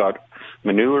outside. You've got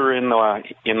manure in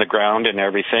the ground and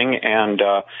everything, and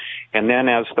then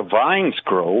as the vines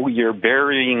grow, you're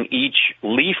burying each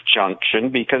leaf junction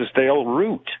because they'll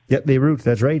root. Yep, they root.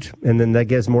 That's right, and then that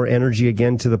gives more energy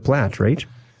again to the plant, right?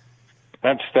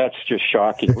 That's just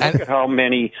shocking. Look at how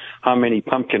many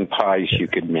pumpkin pies you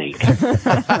could make.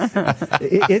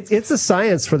 It's a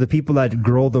science for the people that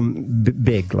grow them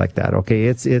big like that. Okay,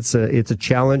 it's a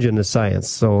challenge and a science.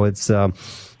 So it's. And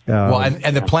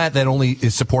the plant that only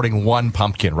is supporting one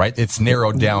pumpkin, right? It's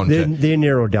narrowed down. They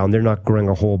narrow down. They're not growing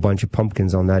a whole bunch of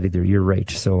pumpkins on that either. You're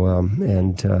right. So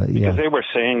because they were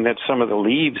saying that some of the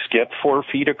leaves get 4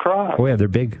 feet across. Oh yeah, they're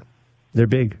big. They're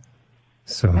big.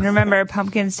 So. And remember,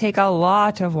 pumpkins take a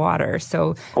lot of water.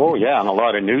 So. Oh yeah, and a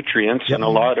lot of nutrients and a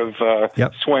lot of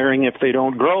swearing if they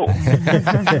don't grow.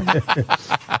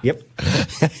 Yep.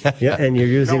 Yeah, and you're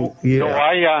using.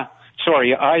 I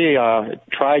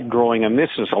tried growing them.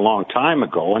 This is a long time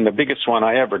ago, and the biggest one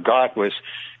I ever got was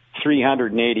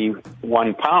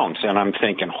 381 pounds, and I'm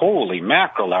thinking, holy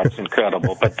mackerel, that's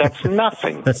incredible, but that's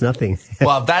nothing. That's nothing.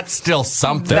 Well, that's still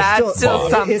something. That's still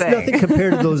something. It's nothing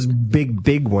compared to those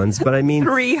big ones, but I mean...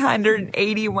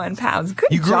 381 pounds.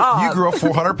 Good job. You grew a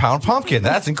 400-pound pumpkin.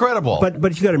 That's incredible. But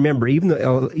you got to remember, even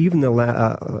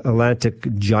the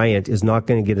Atlantic giant is not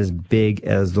going to get as big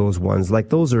as those ones. Like,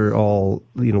 those are all,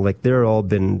 they're all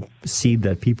been seed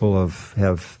that people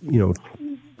have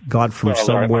got from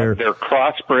somewhere. They're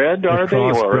crossbred, are they?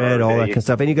 Crossbred, all that kind of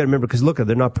stuff. And you got to remember, because look,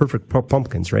 they're not perfect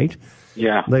pumpkins, right?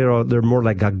 Yeah. They're more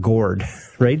like a gourd,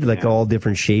 right? Like all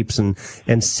different shapes and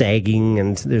sagging,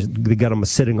 and they got them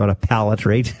sitting on a pallet,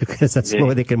 right? Because that's the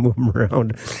way they can move them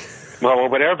around. Well,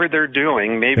 whatever they're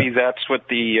doing, maybe that's what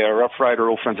the Rough Rider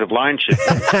offensive line should do.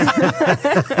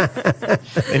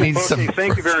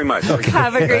 Thank you very much. Okay.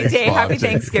 Have a great day. Happy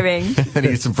Thanksgiving. I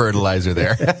need some fertilizer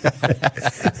there.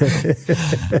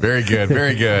 Very good.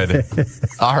 Very good.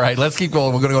 All right, let's keep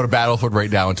going. We're going to go to Battleford right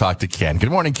now and talk to Ken.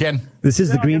 Good morning, Ken. This is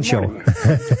the Green Show.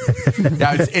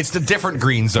 Yeah, it's the different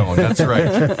green zone. That's right.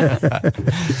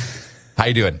 How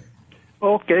you doing?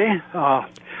 Okay. I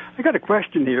got a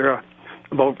question here.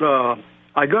 About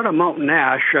I got a mountain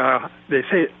ash. They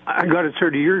say I got it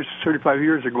 35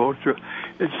 years ago. So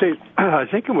it says I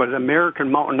think it was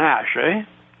American mountain ash, eh?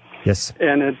 Yes.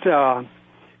 And it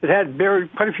had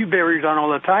quite a few berries on all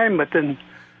the time, but then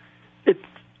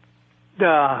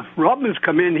the robins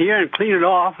come in here and clean it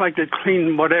off, like they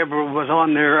clean whatever was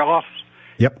on there off.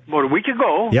 Yep. About a week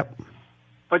ago. Yep.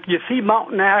 But you see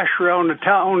mountain ash around the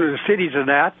town and the cities and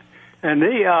that, and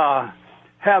they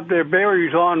have their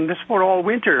berries on just about all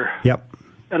winter. Yep.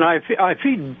 And I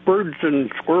feed birds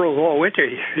and squirrels all winter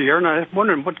here, and I was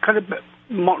wondering what kind of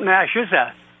mountain ash is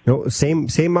that? No, same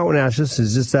mountain ashes.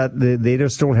 It's just that they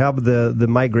just don't have the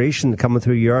migration coming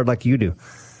through your yard like you do.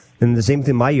 And the same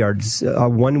thing in my yard.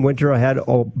 One winter I had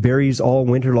berries all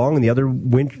winter long, and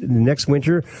the next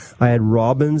winter I had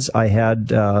robins. I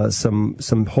had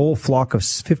some whole flock of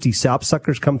 50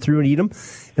 sapsuckers come through and eat them,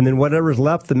 and then whatever's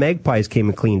left, the magpies came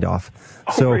and cleaned off.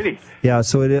 Oh, really? Yeah,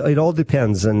 so it all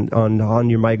depends on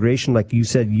your migration. Like you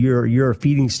said, you're a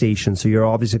feeding station, so you're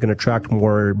obviously going to attract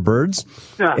more birds.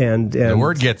 Yeah. And the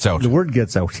word gets out. The word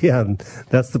gets out. Yeah, and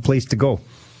that's the place to go.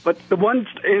 But the ones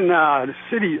in the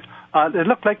city, they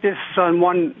look like this on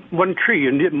one tree,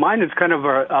 and mine is kind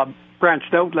of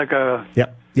branched out like a. Yeah.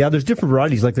 There's different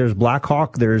varieties. Like there's Black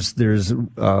Hawk, there's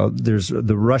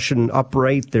the Russian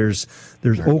upright, there's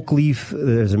oak leaf,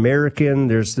 there's American,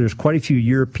 there's quite a few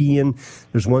European.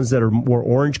 There's ones that are more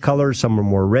orange color, some are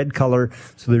more red color.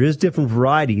 So there is different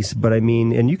varieties. But I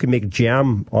mean, and you can make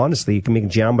jam. Honestly, you can make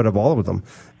jam out of all of them.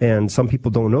 And some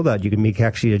people don't know that you can make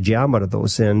actually a jam out of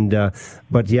those. And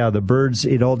but yeah, the birds,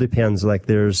 it all depends. Like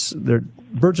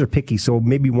birds are picky, so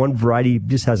maybe one variety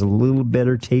just has a little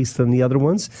better taste than the other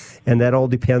ones, and that all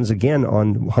depends again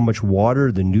on how much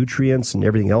water, the nutrients, and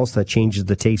everything else that changes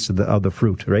the taste of the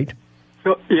fruit, right?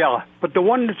 So, yeah, but the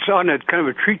one that's on a kind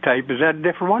of a tree type, is that a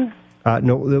different one?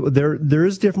 No, there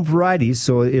is different varieties,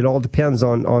 so it all depends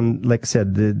on like I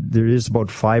said, there is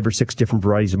about 5 or 6 different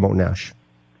varieties of mountain ash.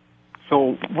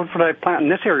 So what would I plant in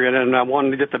this area then? I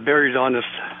wanted to get the berries on this.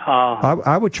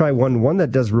 I would try one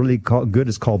that does really good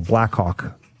is called Black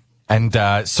Hawk. And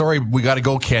sorry, we got to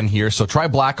go, Ken, here. So try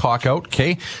Black Hawk out,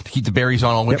 okay, to keep the berries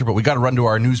on all winter. Yep. But we got to run to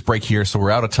our news break here, so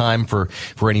we're out of time for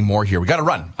any more here. We got to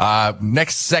run.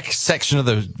 Next section of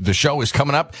the show is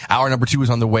coming up. Hour number 2 is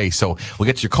on the way. So we'll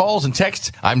get to your calls and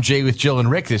texts. I'm Jay with Jill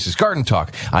and Rick. This is Garden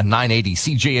Talk on 980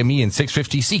 CJME and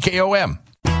 650 CKOM.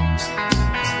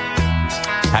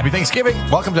 Happy Thanksgiving.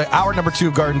 Welcome to hour number 2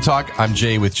 of Garden Talk. I'm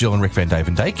Jay with Jill and Rick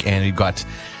vanDuyvendyk, and we've got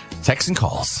texts and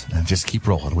calls. And just keep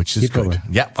rolling, which is good. Going.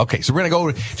 Yeah. Okay. So we're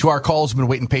going to go to our calls. We've been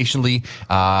waiting patiently.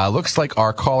 Looks like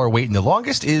our caller waiting the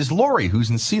longest is Lori, who's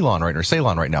in Ceylon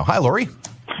right now. Hi, Lori.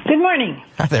 Good morning.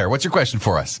 Hi there. What's your question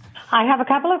for us? I have a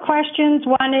couple of questions.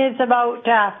 One is about,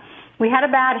 we had a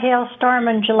bad hailstorm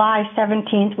on July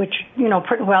 17th, which,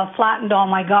 pretty well flattened all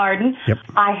my garden. Yep.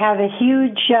 I have a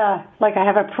huge, I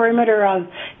have a perimeter of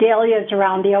dahlias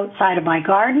around the outside of my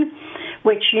garden,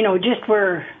 which, just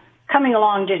were coming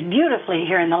along just beautifully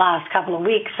here in the last couple of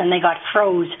weeks, and they got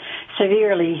froze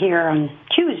severely here on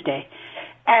Tuesday.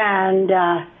 And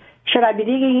should I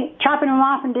be chopping them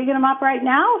off and digging them up right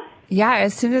now? Yeah,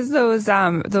 as soon as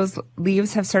those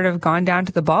leaves have sort of gone down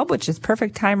to the bulb, which is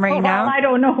perfect time right now. I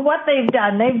don't know what they've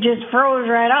done. They've just froze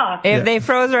right off. If they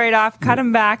froze right off, cut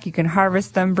them back. You can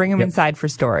harvest them, bring them inside for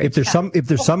storage. If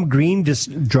there's some green,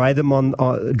 just dry them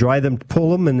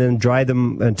pull them, and then dry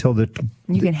them until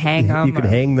you can hang them. You can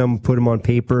hang them, put them on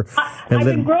paper. I've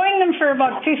been growing them for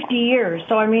about 50 years,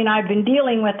 so I've been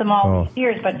dealing with them all these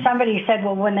years. But somebody said,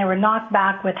 well, when they were knocked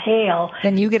back with hail,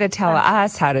 then you get to tell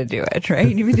us how to do it, right?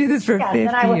 You've been doing this for 50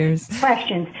 years.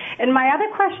 Questions. And my other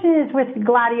question is with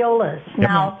gladiolas. Yep.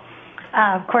 Now,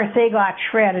 of course, they got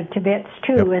shredded to bits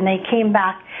too, and they came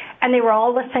back, and they were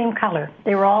all the same color.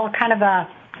 They were all kind of a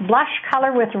blush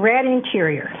color with red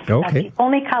interior. Okay. That's the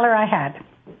only color I had.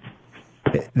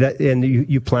 And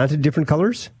you planted different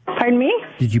colors? Pardon me?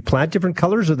 Did you plant different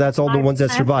colors, or that's all the ones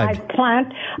that survived?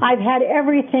 I've had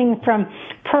everything from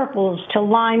purples to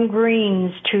lime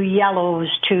greens to yellows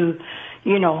to,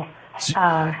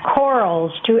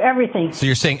 corals to everything. So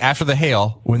you're saying after the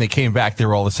hail, when they came back, they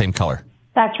were all the same color?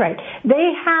 That's right.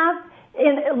 They have,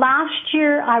 last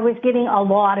year I was getting a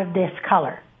lot of this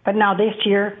color. But now this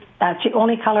year, that's the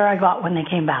only color I got when they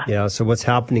came back. Yeah, so what's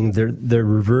happening, they're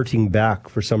reverting back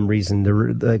for some reason.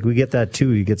 We get that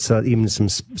too. You get even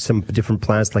some different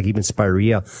plants, like even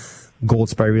spirea. Gold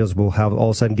spireas will have all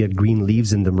of a sudden get green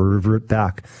leaves in them or revert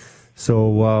back.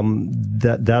 So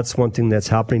that's one thing that's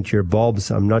happening to your bulbs.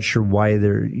 I'm not sure why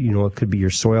they're, it could be your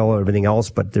soil or everything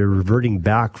else, but they're reverting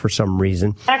back for some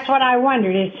reason. That's what I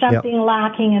wondered. Is something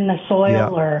lacking in the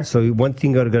soil or? So one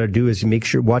thing you got to do is make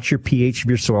sure, watch your pH of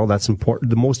your soil. That's important.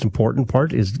 The most important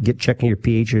part is checking your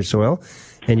pH of your soil.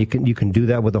 And you can do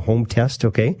that with a home test,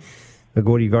 okay?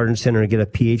 Go to your garden center and get a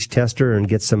pH tester and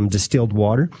get some distilled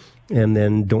water. And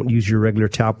then don't use your regular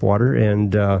tap water,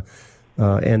 and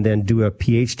then do a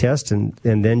pH test, and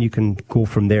then you can go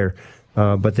from there.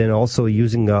 But then also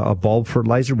using a bulb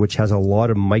fertilizer, which has a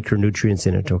lot of micronutrients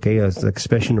in it, okay?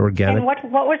 Especially organic. And what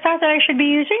was that I should be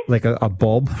using? Like a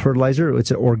bulb fertilizer.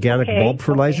 It's an organic bulb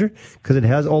fertilizer because it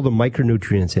has all the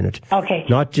micronutrients in it. Okay.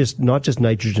 Not just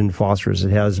nitrogen and phosphorus.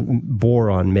 It has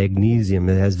boron, magnesium.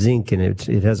 It has zinc in it.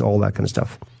 It has all that kind of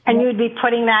stuff. And you'd be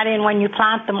putting that in when you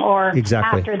plant them or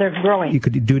after they're growing? You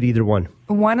could do it either one.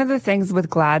 One of the things with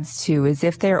glads too is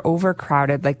if they're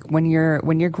overcrowded, like when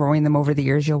you're growing them over the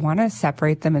years, you'll want to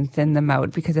separate them and thin them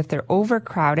out, because if they're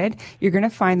overcrowded, you're going to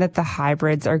find that the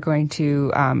hybrids are going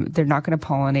to they're not going to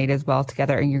pollinate as well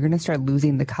together, and you're going to start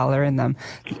losing the color in them.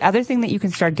 The other thing that you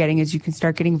can start getting is you can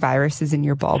start getting viruses in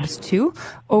your bulbs too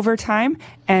over time,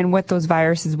 and what those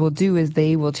viruses will do is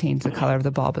they will change the color of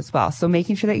the bulb as well. So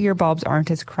making sure that your bulbs aren't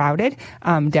as crowded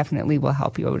definitely will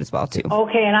help you out as well too.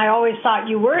 Okay, and I always thought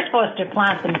you were supposed to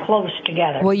plant them close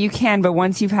together. Well, you can, but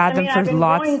once you've had them for I've been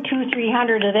lots, growing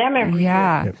 200-300 of them every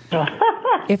year. So.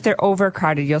 If they're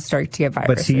overcrowded, you'll start to get viruses.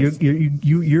 But see,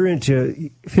 you're into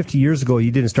 50 years ago.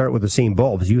 You didn't start with the same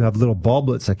bulbs. You have little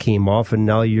bulblets that came off, and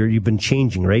now you've been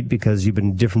changing, right? Because you've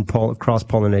been different cross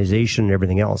pollination and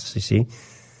everything else. You see.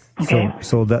 Okay.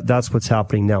 So that's what's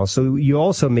happening now. So you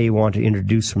also may want to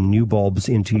introduce some new bulbs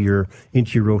into your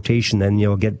rotation. Then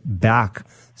you'll get back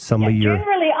some of your.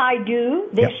 Generally, I do.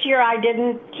 This year, I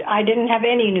didn't have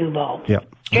any new bulbs. Yeah.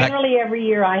 Generally, every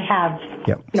year I have.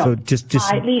 Yeah. So just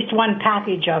at least one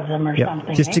package of them or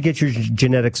something. Just to get your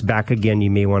genetics back again,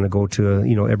 you may want to go to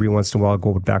every once in a while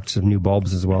go back to some new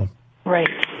bulbs as well. Right.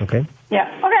 Okay. Yeah.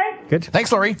 Okay. Good.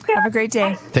 Thanks, Lori. Have a great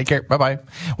day. Take care. Bye-bye.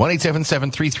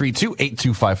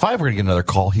 1-877-332-8255. We're going to get another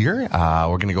call here.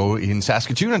 We're going to go in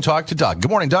Saskatoon and talk to Doug.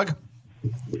 Good morning, Doug.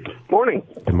 Morning.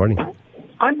 Good morning.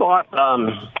 I bought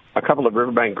a couple of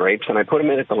riverbank grapes, and I put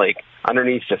them in at the lake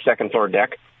underneath the second floor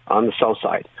deck on the south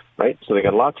side, right? So they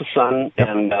got lots of sun,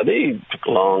 and they took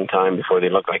a long time before they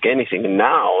looked like anything. And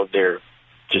now they're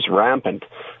just rampant.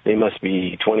 They must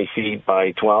be 20 feet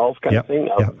by 12 kind of thing,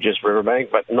 just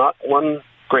riverbank, but not one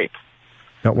grape.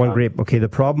 Not one grape. Okay, the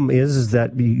problem is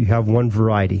that you have one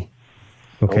variety.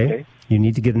 Okay? You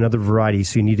need to get another variety.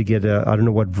 So you need to get I don't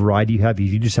know what variety you have.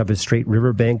 If you just have a straight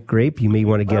riverbank grape, you may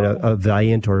want to get a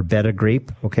Valiant or a Beta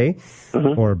grape, okay?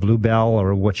 Or a Bluebell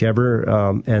or whichever,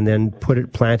 and then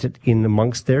plant it in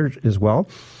amongst there as well.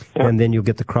 And then you'll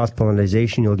get the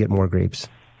cross-pollination, you'll get more grapes.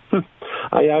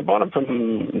 I bought them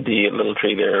from the little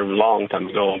tree there a long time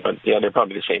ago, but they're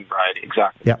probably the same variety,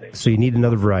 exactly. Yeah, so you need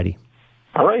another variety.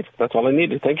 All right, that's all I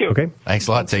needed. Thank you. Okay. Thanks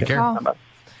a lot. Take care. Bye-bye.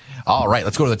 All right,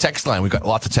 let's go to the text line. We've got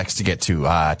lots of texts to get to.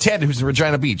 Ted, who's in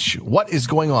Regina Beach. What is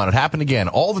going on? It happened again.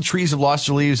 All the trees have lost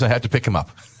their leaves. I have to pick them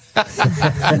up.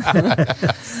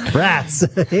 Rats.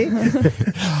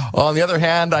 On the other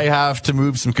hand, I have to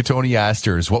move some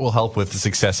cotoneasters. What will help with the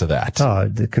success of that?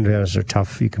 The cotoneasters are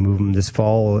tough. You can move them this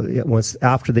fall. Once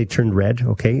after they turn red,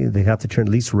 okay? They have to turn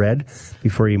at least red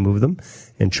before you move them,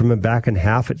 and trim them back in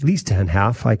half, at least in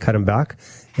half. I cut them back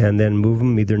and then move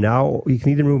them either now. You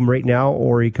can either move them right now,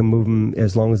 or you can move them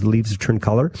as long as the leaves have turned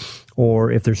color. Or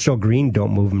if they're still green,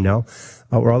 don't move them now.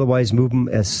 Or otherwise move them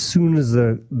as soon as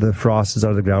the frost is out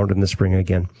of the ground in the spring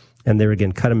again. And there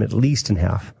again, cut them at least in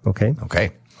half. Okay?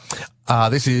 Okay.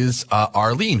 This is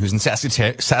Arlene, who's in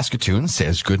Saskatoon,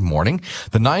 says, good morning.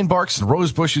 The 9-barks and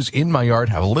rose bushes in my yard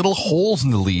have little holes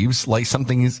in the leaves, like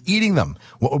something is eating them.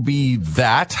 What would be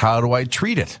that? How do I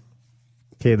treat it?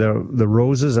 Okay, the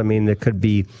roses, I mean, it could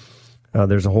be,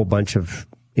 there's a whole bunch of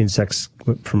insects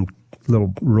from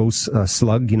little rose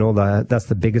slug, that's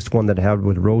the biggest one that I have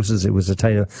with roses. It was it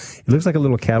looks like a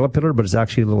little caterpillar, but it's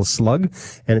actually a little slug,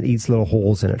 and it eats little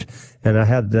holes in it. And I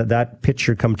had that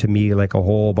picture come to me like a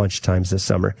whole bunch of times this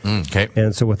summer. Okay.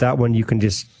 And so with that one, you can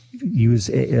just use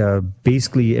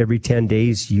basically every 10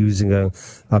 days using a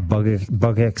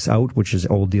bug X out, which is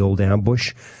the old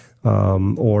ambush.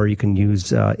 Or you can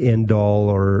use Endol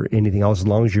or anything else, as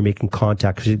long as you're making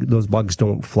contact, because those bugs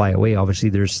don't fly away. Obviously,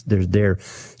 they're there.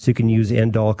 So you can use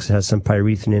Endol because it has some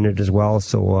pyrethrin in it as well.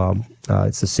 So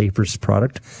it's the safest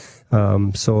product.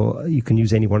 So you can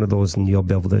use any one of those, and you'll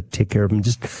be able to take care of them.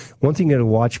 Just one thing to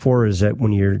watch for is that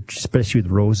when you're, especially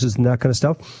with roses and that kind of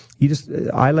stuff,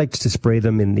 I like to spray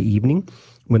them in the evening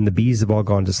when the bees have all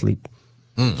gone to sleep.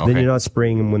 Okay. Then you're not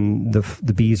spraying them when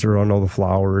the bees are on all the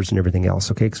flowers and everything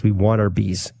else, okay? Because we want our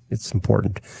bees. It's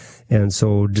important. And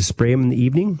so just spray them in the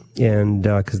evening, and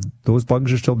because those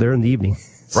bugs are still there in the evening.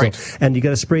 Right. And you got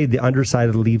to spray the underside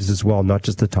of the leaves as well, not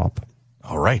just the top.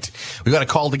 All right. We got a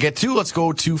call to get to. Let's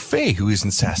go to Faye, who is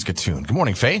in Saskatoon. Good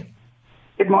morning, Faye.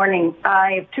 Good morning.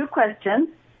 I have two questions.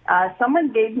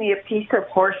 Someone gave me a piece of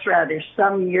horseradish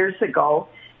some years ago,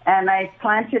 and I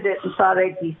planted it and thought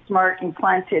I'd be smart and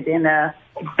plant it in a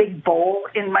big bowl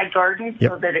in my garden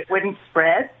so that it wouldn't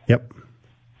spread. Yep.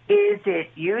 Is it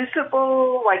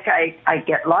usable? Like I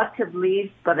get lots of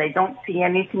leaves, but I don't see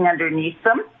anything underneath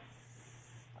them.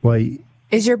 Well,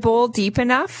 is your bowl deep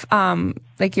enough?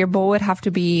 Like your bowl would have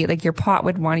to be, like your pot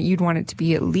you'd want it to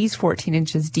be at least 14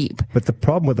 inches deep. but the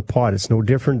problem with the pot, it's no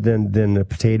different than a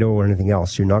potato or anything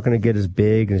else. You're not going to get as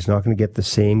big, and it's not going to get the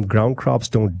same. Ground crops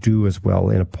don't do as well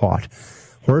in a pot.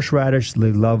 Horseradish,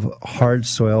 they love hard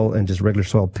soil and just regular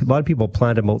soil. A lot of people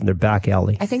plant them out in their back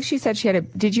alley. I think she said she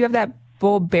had did you have that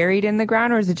bowl buried in the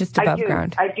ground, or is it just above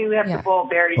ground? I do have the bowl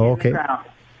buried in the ground.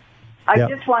 I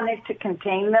just wanted to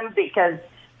contain them because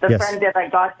the friend that I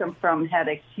got them from had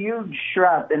a huge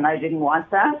shrub, and I didn't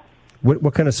want that.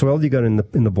 What kind of soil do you got in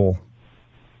the bowl?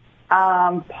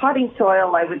 Potting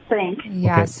soil, I would think.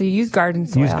 Yeah, so you use garden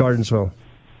soil. Use garden soil.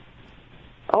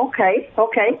 Okay.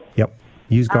 Yep.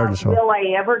 Use garden soil. Will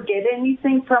I ever get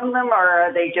anything from them, or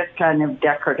are they just kind of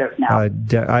decorative now?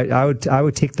 I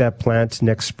would take that plant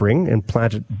next spring and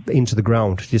plant it into the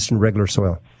ground, just in regular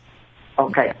soil.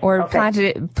 Okay. Or plant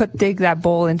it, dig that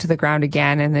bowl into the ground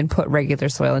again, and then put regular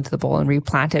soil into the bowl and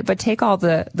replant it. But take all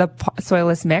the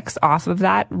soilless mix off of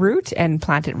that root and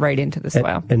plant it right into the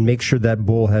soil. And make sure that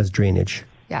bowl has drainage.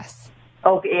 Yes.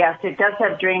 Okay, yes, it does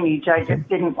have drainage. I just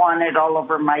didn't want it all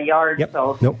over my yard,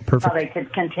 so perfect. thought I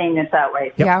could contain it that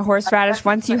way. Yep. Yeah, horseradish,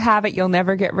 once you have it, you'll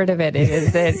never get rid of it.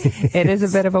 It is a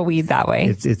bit of a weed that way.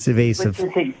 It's evasive.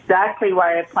 Which is exactly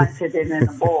why I planted it in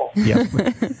a bowl. Yep.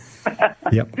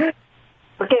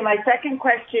 Okay, my second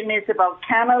question is about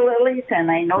canna lilies, and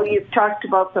I know you've talked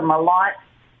about them a lot.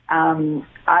 I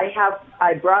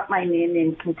brought mine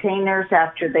in containers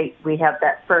after we had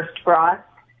that first frost.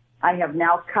 I have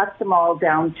now cut them all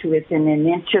down to within an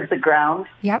inch of the ground.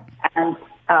 Yep. And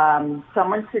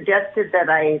someone suggested that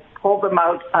I pull them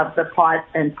out of the pot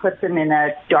and put them in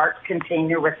a dark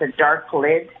container with a dark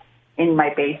lid in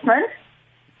my basement.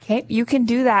 Okay, you can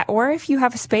do that. Or if you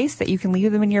have space that you can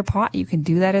leave them in your pot, you can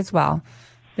do that as well.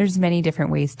 There's many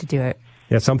different ways to do it.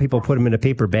 Yeah, some people put them in a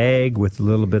paper bag with a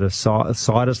little bit of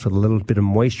sawdust with a little bit of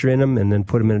moisture in them, and then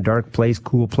put them in a dark place,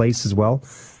 cool place as well.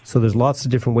 So there's lots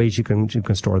of different ways you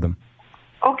can store them.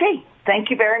 Okay, thank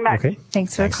you very much. Okay,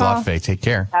 thanks for the Thanks call. a lot, Faye. Take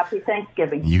care. Happy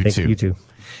Thanksgiving. You too. You too.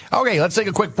 Okay, let's take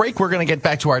a quick break. We're going to get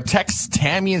back to our texts.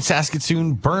 Tammy in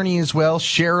Saskatoon, Bernie as well,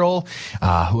 Cheryl.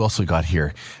 Who else we got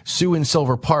here? Sue in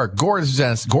Silver Park. Gord is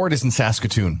in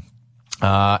Saskatoon.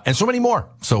 And so many more.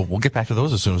 So we'll get back to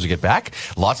those as soon as we get back.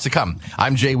 Lots to come.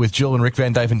 I'm Jay with Jill and Rick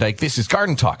vanDuyvendyk. This is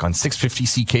Garden Talk on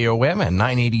 650 CKOM and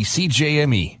 980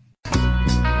 CJME.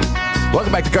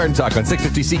 Welcome back to Garden Talk on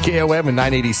 650 CKOM and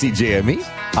 980 CJME.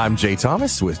 I'm Jay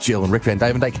Thomas with Jill and Rick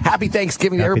vanDuyvendyk. Happy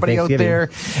Thanksgiving to everybody out there.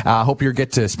 Hope you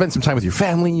get to spend some time with your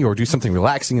family or do something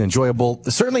relaxing and enjoyable.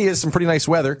 There certainly is some pretty nice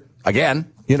weather.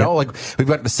 Again, like we've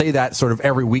got to say that sort of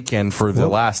every weekend for the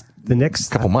last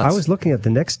couple months. I was looking at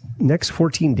the next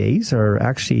 14 days are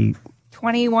actually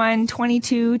 21,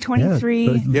 22, 23.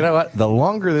 Yeah, you know what? The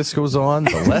longer this goes on,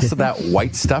 the less of that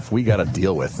white stuff we got to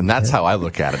deal with. And that's how I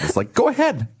look at it. It's like, go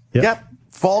ahead. Yep.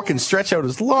 Fall can stretch out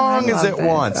as long as it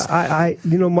wants.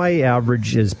 My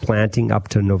average is planting up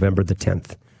to November the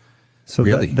 10th. So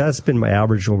really? That's been my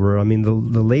average over. I mean, the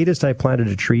latest I planted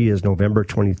a tree is November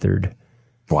 23rd.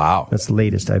 Wow. That's the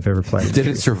latest I've ever planted. Did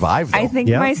it survive, though? I think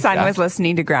my son was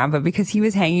listening to Grandpa because he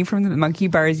was hanging from the monkey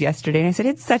bars yesterday. And I said,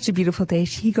 it's such a beautiful day.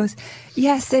 He goes,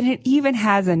 yes, and it even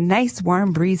has a nice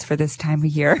warm breeze for this time of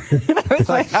year. I was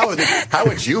like, how would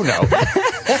you know?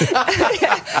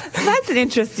 That's an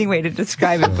interesting way to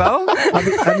describe it, Bo.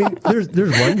 I mean, there's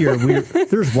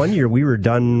one year we were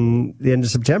done the end of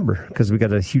September because we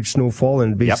got a huge snowfall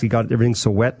and basically got everything so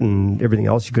wet and everything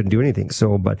else you couldn't do anything.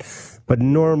 So, but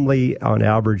normally on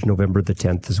average, November the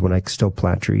 10th is when I still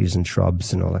plant trees and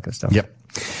shrubs and all that kind of stuff. Yep.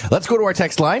 Let's go to our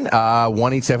text line,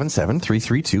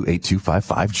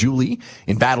 1-877-332-8255. Julie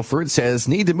in Battleford says,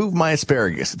 need to move my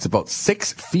asparagus. It's about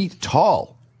 6 feet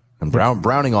tall. I'm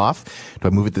browning off. Do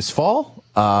I move it this fall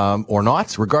or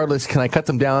not? Regardless, can I cut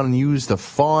them down and use the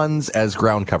fawns as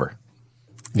ground cover?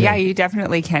 Yeah, you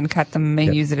definitely can cut them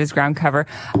and use it as ground cover.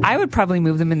 I would probably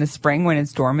move them in the spring when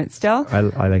it's dormant still. I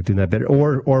like doing that better.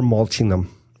 Or mulching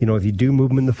them. If you do move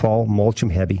them in the fall, mulch them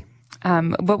heavy.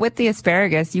 But with the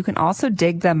asparagus, you can also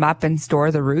dig them up and store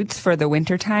the roots for the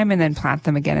winter time and then plant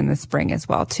them again in the spring as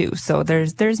well too. So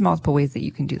there's multiple ways that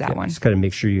you can do that one. Just got to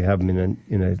make sure you have them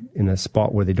in a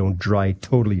spot where they don't dry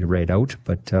totally right out.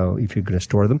 But if you're going to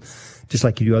store them, just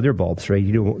like you do other bulbs, right?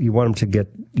 You want them to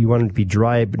be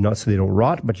dry, but not so they don't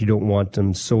rot. But you don't want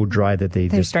them so dry that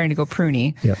they're starting to go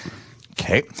pruny. Yeah.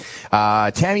 Okay.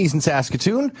 Tammy's in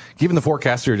Saskatoon. Given the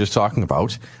forecast we were just talking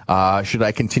about, should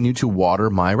I continue to water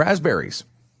my raspberries?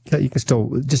 Yeah, you can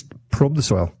still just probe the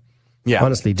soil. Yeah.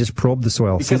 Honestly, just probe the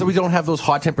soil. Because we don't have those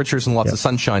hot temperatures and lots of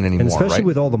sunshine anymore, and especially right?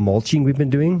 with all the mulching we've been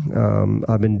doing.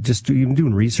 I've been even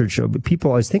doing research. I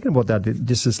was thinking about that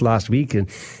just this last week, and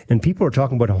people are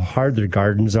talking about how hard their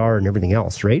gardens are and everything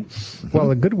else, right? Mm-hmm.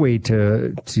 Well, a good way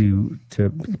to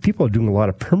people are doing a lot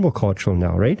of permaculture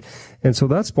now, right? And so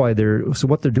that's why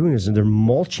what they're doing is they're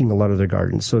mulching a lot of their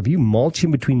gardens. So if you mulch in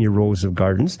between your rows of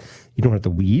gardens, you don't have to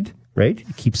weed, right?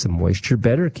 It keeps the moisture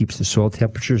better. It keeps the soil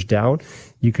temperatures down.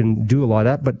 You can do a lot of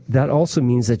that, but that also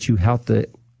means that you have to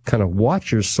kind of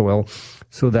watch your soil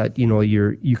so that,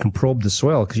 you can probe the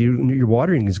soil, because your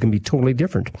watering is going to be totally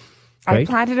different. Right? I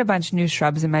planted a bunch of new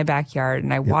shrubs in my backyard,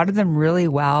 and I watered them really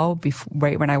well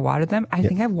right when I watered them. I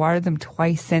think I've watered them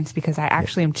twice since, because I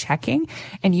actually am checking.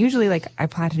 And usually, like, I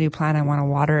plant a new plant, I want to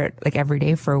water it like every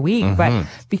day for a week. Mm-hmm. But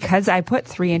because I put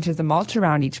 3 inches of mulch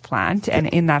around each plant and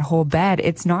in that whole bed,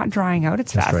 it's not drying out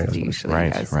as fast as it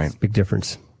usually does. Right. Big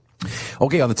difference.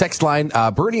 Okay, on the text line,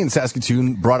 Bernie in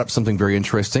Saskatoon brought up something very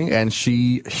interesting, and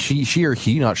she or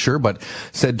he, not sure, but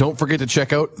said, don't forget to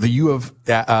check out the U of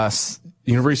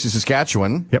University of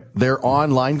Saskatchewan. Yep. Their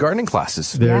online gardening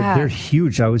classes. They're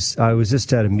huge. I was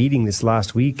just at a meeting this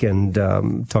last week and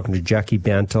talking to Jackie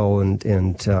Bantel and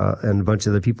a bunch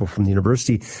of other people from the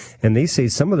university, and they say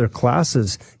some of their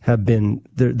classes have been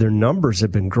their numbers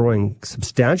have been growing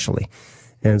substantially.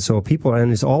 And so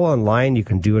and it's all online. You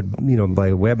can do it, by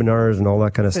webinars and all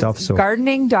that kind of stuff. So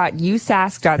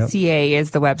gardening.usask.ca is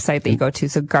the website that you go to.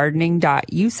 So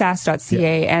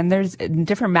gardening.usask.ca, and there's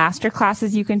different master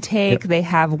classes you can take. They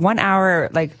have 1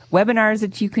 hour webinars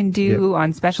that you can do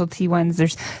on specialty ones.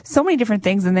 There's so many different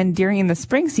things. And then during the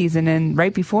spring season and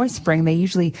right before spring, they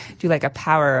usually do a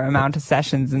power amount of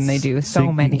sessions, and they do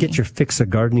so many. You can get your fix of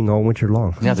gardening all winter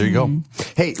long. Yeah, there you go.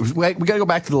 Hey, we got to go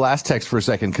back to the last text for a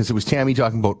second, because it was Tammy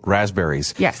talking about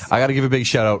raspberries. Yes. I got to give a big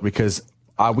shout out, because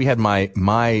we had my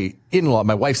in-law,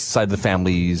 my wife's side of the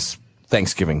family's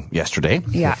Thanksgiving yesterday.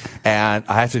 Yeah. And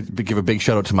I have to give a big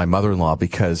shout out to my mother-in-law,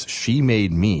 because she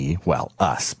made me,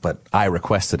 us, but I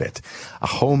requested it, a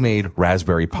homemade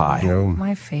raspberry pie.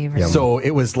 My favorite. So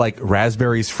it was like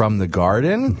raspberries from the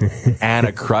garden and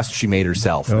a crust she made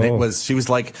herself. And she was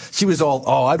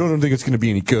all, I don't think it's going to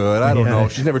be any good. I don't know.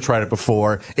 She's never tried it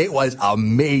before. It was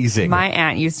amazing. My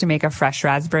aunt used to make a fresh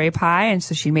raspberry pie, and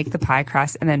so she'd make the pie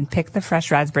crust and then pick the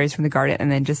fresh raspberries from the garden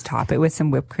and then just top it with some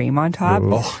whipped cream on top.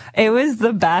 It was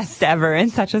the best ever,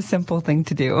 and such a simple thing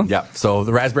to do. Yeah. So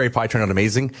the raspberry pie turned out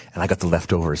amazing, and I got the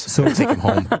leftovers. So take them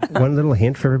home. One little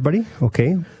hint for everybody.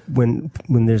 Okay. When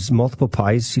there's multiple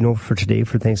pies, for today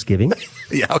for Thanksgiving.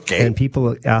 Yeah. Okay. And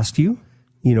people ask you,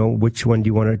 which one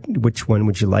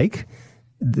would you like?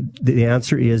 The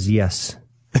answer is yes.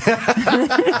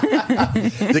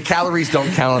 The calories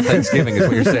don't count on Thanksgiving, is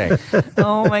what you're saying.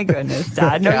 Oh my goodness,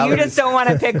 Dad. No, you just don't want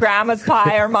to pick Grandma's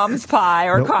pie or Mom's pie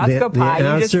or Costco pie.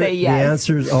 You just say yes. The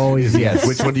answer is always yes.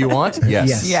 Which one do you want?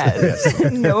 Yes. Yes.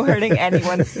 No hurting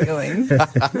anyone's feelings.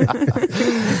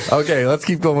 Okay, let's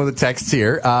keep going with the texts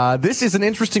here. This is an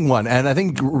interesting one, and I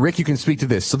think, Rick, you can speak to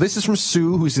this. So this is from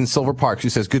Sue, who's in Silver Park. She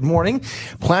says, good morning.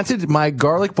 Planted my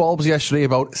garlic bulbs yesterday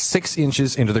about 6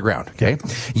 inches into the ground. Okay.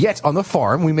 Yet on the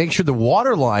farm, we make sure the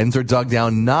water lines are dug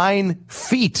down 9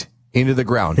 feet into the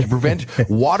ground to prevent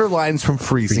water lines from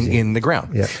freezing in the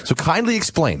ground. Yeah. So kindly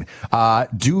explain,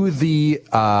 do the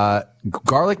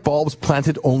garlic bulbs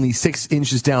planted only 6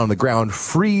 inches down the ground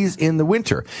freeze in the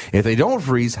winter? If they don't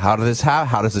freeze, how does this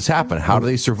happen? How do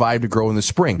they survive to grow in the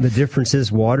spring? The difference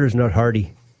is water is not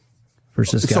hardy.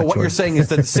 So what you're saying is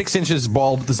that 6 inches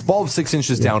bulb 6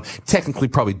 inches down technically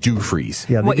probably do freeze.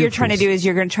 Yeah, what you're trying to do is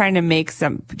you're trying to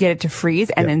get it to freeze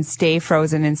and then stay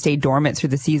frozen and stay dormant through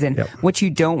the season. What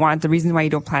you don't want, the reason why you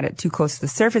don't plant it too close to the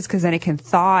surface, because then it can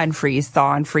thaw and freeze,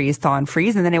 and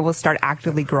then it will start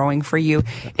actively growing for you.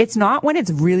 It's not when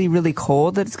it's really, really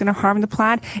cold that it's going to harm the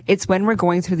plant. It's when we're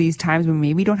going through these times when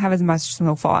maybe we don't have as much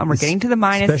snowfall and we're getting to the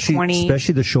minus 20.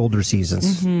 Especially the shoulder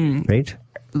seasons, right?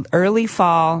 Early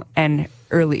fall and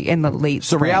early in the late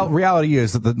spring. So reality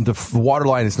is that the water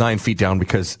line is 9 feet down,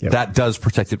 because that does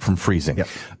protect it from freezing.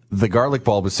 The garlic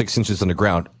bulb is 6 inches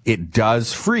underground. It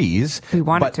does freeze. We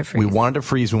want it to freeze. We want it to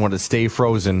freeze. We want it to stay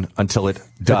frozen until it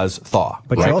does thaw.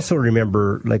 But you also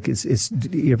remember,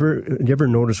 you ever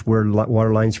notice where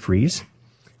water lines freeze?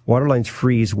 Water lines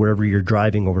freeze wherever you're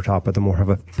driving over top of them, or have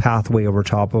a pathway over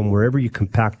top of them, wherever you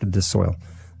compacted the soil.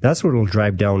 That's where it'll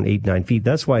drive down 8-9 feet.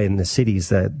 That's why in the cities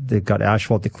that they've got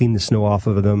asphalt to clean the snow off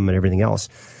of them and everything else.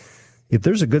 if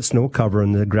there's a good snow cover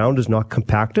and the ground is not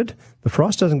compacted, the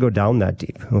frost doesn't go down that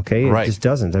deep. Okay, it just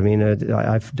doesn't. I mean,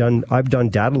 I've done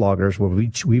data loggers where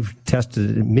we've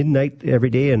tested at midnight every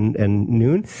day and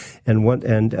noon, and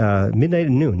midnight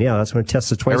and noon. Yeah, that's when it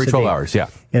tests twice every 12 hours. Yeah,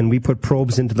 and we put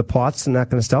probes into the pots and that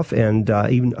kind of stuff, and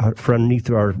even for underneath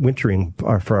our wintering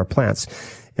for our plants.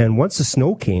 And once the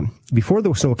snow came, before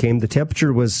the snow came, the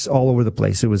temperature was all over the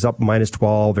place. It was up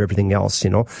 -12, everything else,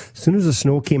 As soon as the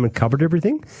snow came and covered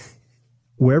everything,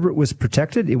 wherever it was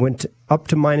protected, it went up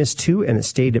to -2, and it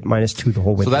stayed at -2 the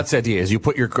whole winter. So that's the idea, is you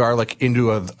put your garlic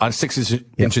into on 6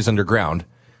 inches underground.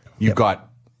 You've got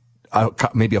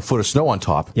maybe a foot of snow on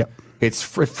top. Yep. It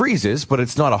freezes, but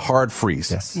it's not a hard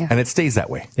freeze. Yes. Yeah. And it stays that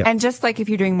way. Yep. And just like if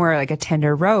you're doing more like a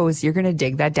tender rose, you're going to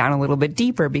dig that down a little bit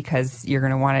deeper because you're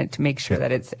going to want it to make sure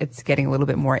that it's getting a little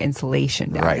bit more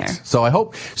insulation down there. So I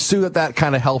hope, Sue, that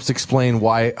kind of helps explain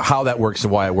how that works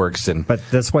and why it works. But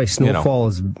that's why snowfall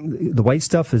the white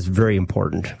stuff is very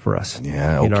important for us.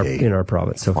 Yeah, okay. In our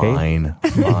province. Okay.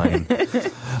 Fine.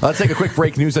 Let's take a quick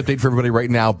break news update for everybody right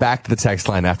now. Back to the text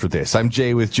line after this. I'm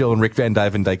Jay with Jill and Rick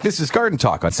vanDuyvendyk. This is Garden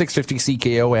Talk on 650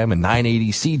 CKOM and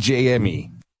 980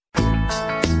 CJME.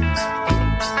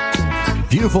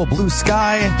 Beautiful blue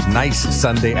sky, nice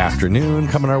Sunday afternoon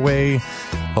coming our way.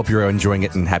 Hope you're enjoying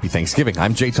it, and happy Thanksgiving.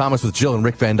 I'm Jay Thomas with Jill and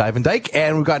Rick vanDuyvendyk,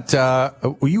 and we've got,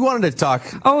 you wanted to talk.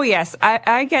 Oh, yes.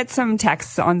 I get some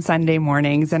texts on Sunday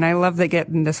mornings, and I love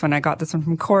getting this one. I got this one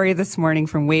from Corey this morning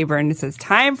from Weyburn. It says,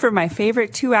 time for my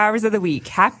favorite 2 hours of the week.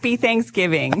 Happy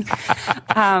Thanksgiving.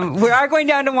 We are going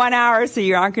down to 1 hour, so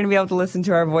you aren't going to be able to listen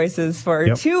to our voices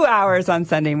for 2 hours on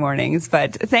Sunday mornings.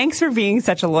 But thanks for being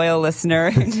such a loyal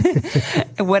listener.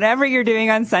 Whatever you're doing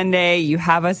on Sunday, you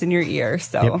have us in your ear.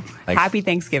 So happy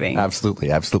Thanksgiving. Absolutely.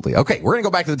 Okay, we're going to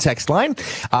go back to the text line.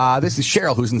 This is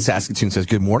Cheryl, who's in Saskatoon, says,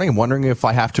 good morning. I'm wondering if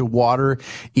I have to water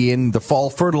in the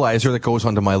fall fertilizer that goes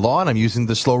onto my lawn. I'm using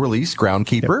the slow release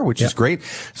Groundkeeper, which is great.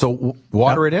 So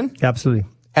water it in? Absolutely.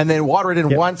 And then water it in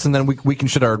once, and then we can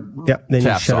shut our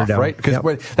taps off, right?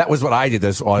 Because that was what I did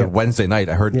this on Wednesday night.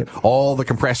 I heard all the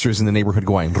compressors in the neighborhood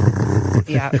going,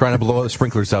 trying to blow the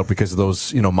sprinklers out because of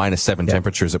those, -7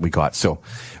 temperatures that we got. So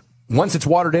once it's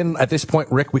watered in, at this point,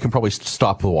 Rick, we can probably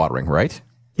stop the watering, right?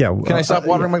 Yeah. Can I stop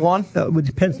watering my lawn? It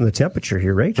depends on the temperature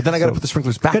here, right? But then I got to put the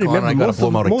sprinklers back on, and I got to blow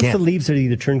them out again. Most of the leaves are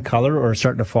either turn color or are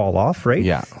starting to fall off, right?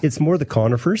 Yeah. It's more the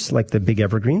conifers, like the big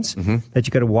evergreens, that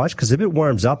you got to watch, because if it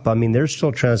warms up, I mean, they're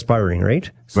still transpiring, right?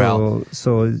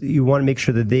 So you want to make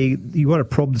sure that you want to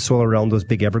probe the soil around those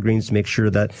big evergreens to make sure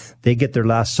that they get their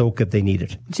last soak if they need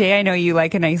it. Jay, I know you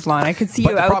like a nice lawn. I could see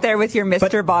you out there with your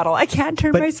Mister bottle. I can't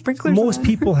turn my sprinklers on. Most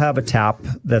people have a tap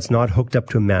that's not hooked up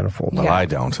to a manifold. Well, I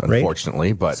don't,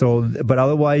 unfortunately, but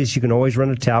otherwise, you can always run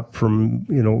a tap from,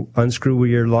 unscrew where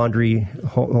your laundry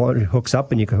hooks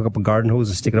up, and you can hook up a garden hose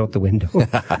and stick it out the window.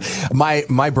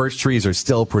 My birch trees are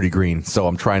still pretty green, so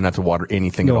I'm trying not to water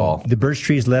anything at all. The birch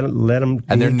trees, let them.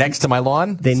 And they're next to my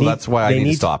lawn, that's why I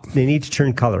need to stop. They need to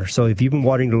turn color. So if you've been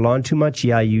watering the lawn too much,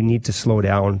 you need to slow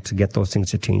down to get those things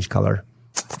to change color.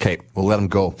 Okay, we'll let them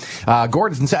go.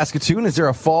 Gordon's in Saskatoon. Is there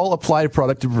a fall applied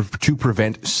product to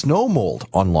prevent snow mold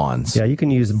on lawns? Yeah, you can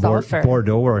use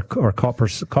Bordeaux or copper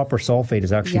sulfate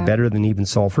is actually better than even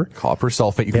sulfur. Copper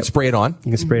sulfate. You can spray it on.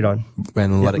 You can spray it on.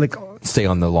 And let it stay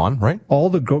on the lawn, right? All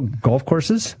the golf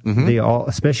courses, they all,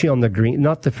 especially on the green,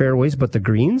 not the fairways, but the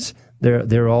greens,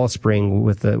 they're all spraying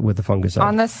with the fungicide.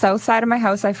 On the south side of my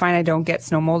house, I find I don't get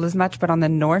snow mold as much, but on the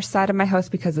north side of my house,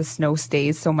 because the snow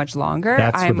stays so much longer,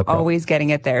 I'm always getting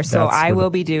it there. So I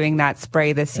will be doing that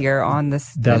spray this year on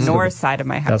the north side of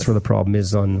my house. That's where the problem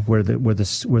is, on where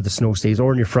the snow stays,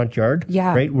 or in your front yard,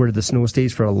 right, where the snow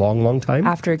stays for a long, long time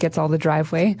after it gets all the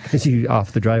driveway.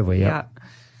 Off the driveway, yeah.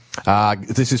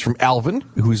 This is from Alvin,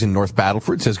 who's in North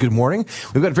Battleford, says, good morning.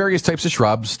 We've got various types of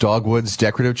shrubs, dogwoods,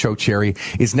 decorative chokecherry.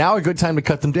 Is now a good time to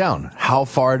cut them down? How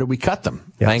far do we cut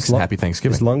them? Thanks and happy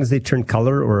Thanksgiving. As long as they turn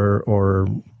color or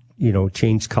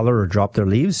change color or drop their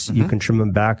leaves, you can trim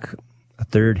them back a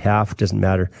third, half, doesn't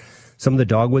matter. Some of the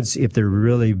dogwoods, if they're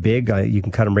really big, you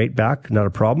can cut them right back, not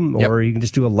a problem. Or you can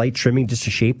just do a light trimming just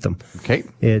to shape them. Okay.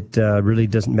 It really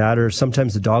doesn't matter.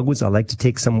 Sometimes the dogwoods, I like to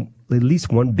take at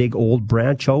least one big old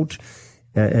branch out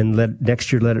and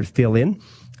next year let it fill in.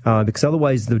 Because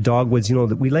otherwise the dogwoods,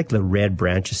 we like the red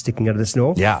branches sticking out of the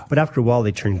snow. Yeah. But after a while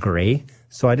they turn gray.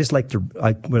 So I just like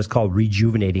what is called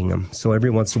rejuvenating them. So every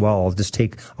once in a while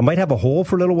I might have a hole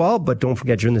for a little while, but don't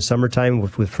forget during the summertime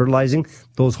with fertilizing,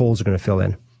 those holes are going to fill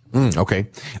in. Okay.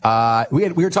 We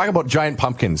were talking about giant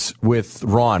pumpkins with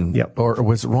Ron, or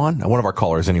was it Ron? One of our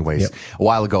callers anyways, a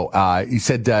while ago. He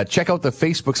said, check out the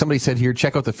Facebook. Somebody said here,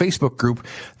 check out the Facebook group,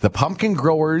 the Pumpkin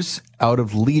Growers out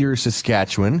of Leader,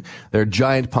 Saskatchewan. They're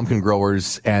giant pumpkin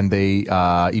growers, and they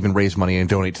even raise money and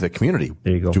donate to the community.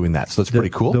 There you go. Doing that. So that's pretty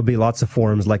cool. There'll be lots of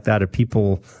forums like that of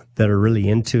people that are really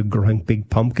into growing big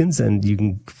pumpkins, and you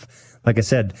can, like I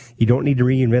said, you don't need to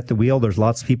reinvent the wheel. There's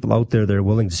lots of people out there that are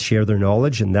willing to share their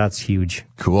knowledge, and that's huge.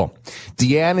 Cool.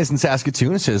 Deanne is in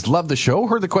Saskatoon, says, love the show.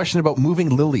 Heard the question about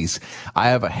moving lilies. I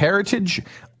have a Heritage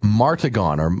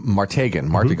Martagon.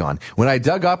 When I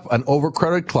dug up an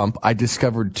overcrowded clump, I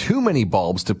discovered too many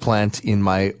bulbs to plant in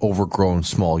my overgrown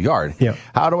small yard. Yeah.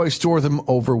 How do I store them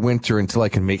over winter until I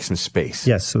can make some space?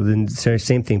 Yes. So then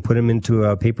same thing. Put them into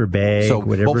a paper bag,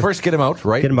 whatever. Well, first get them out,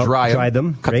 right? Get them out, dry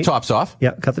them. Cut the tops off.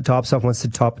 Yeah. Cut the tops off once the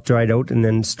top dried out, and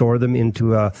then store them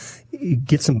into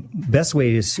best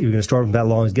way is, you're going to store them that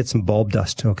long, is get some bulb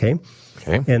dust. Okay.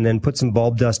 And then put some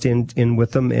bulb dust in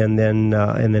with them, and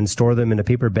then store them in a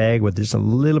paper bag with just a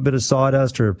little bit of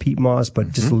sawdust or peat moss,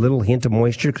 but just a little hint of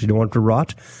moisture because you don't want it to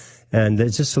rot. And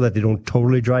it's just so that they don't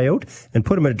totally dry out. And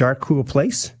put them in a dark, cool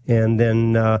place. And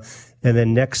then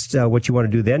next, what you want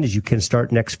to do then is you can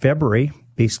start next February.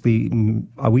 Basically,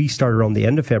 we start around the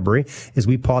end of February, is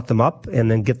we pot them up and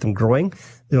then get them growing.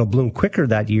 They'll bloom quicker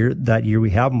that year. That year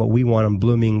we have them, but we want them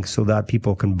blooming so that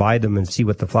people can buy them and see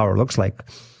what the flower looks like.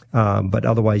 But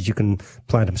otherwise, you can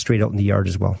plant them straight out in the yard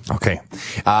as well. Okay.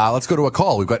 Let's go to a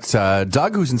call. We've got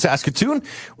Doug, who's in Saskatoon,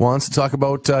 wants to talk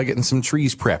about getting some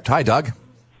trees prepped. Hi, Doug.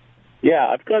 Yeah,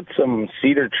 I've got some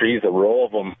cedar trees, a row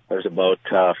of them. There's about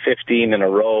 15 in a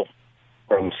row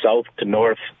from south to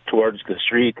north towards the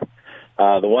street.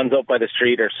 The ones out by the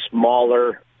street are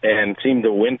smaller and seem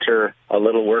to winter a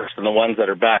little worse than the ones that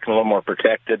are back and a little more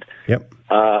protected. Yep.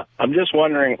 I'm just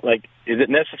wondering, is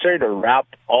it necessary to wrap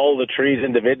all the trees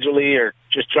individually, or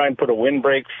just try and put a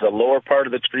windbreak for the lower part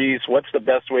of the trees? What's the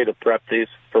best way to prep these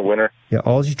for winter? Yeah,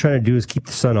 all you're trying to do is keep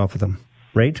the sun off of them,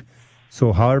 right?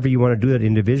 So however you want to do that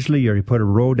individually, or you put a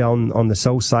row down on the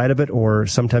south side of it, or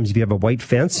sometimes if you have a white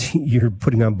fence, you're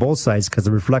putting on both sides because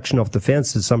the reflection off the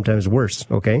fence is sometimes worse,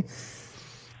 okay?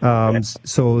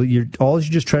 So all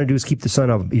you're just trying to do is keep the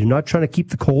sun off. You're not trying to keep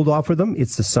the cold off of them.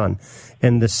 It's the sun.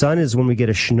 And the sun is when we get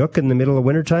a chinook in the middle of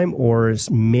wintertime, or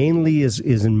mainly is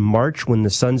in March when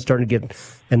the sun's starting to get,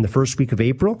 and the first week of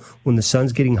April, when the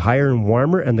sun's getting higher and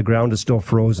warmer and the ground is still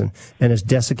frozen and it's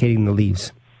desiccating the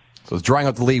leaves. So it's drying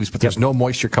out the leaves, but there's no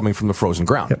moisture coming from the frozen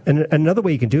ground. Yep. And another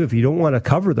way you can do it, if you don't want to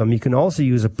cover them, you can also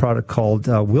use a product called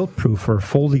wilt-proof, or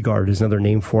FoliGuard is another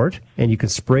name for it. And you can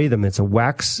spray them. It's a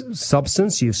wax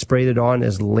substance. You spray it on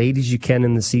as late as you can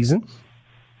in the season.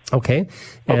 Okay.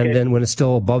 And then when it's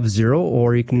still above zero,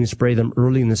 or you can spray them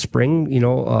early in the spring,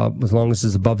 as long as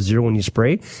it's above zero when you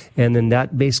spray. And then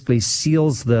that basically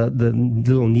seals the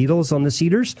little needles on the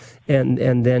cedars,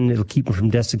 and then it'll keep them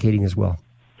from desiccating as well.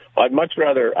 I'd much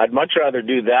rather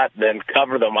do that than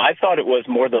cover them. I thought it was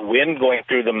more the wind going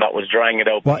through them that was drying it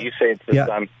out. But you say it's the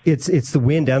sun. It's the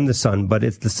wind and the sun, but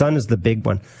the sun is the big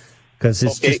one, because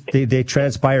it's just they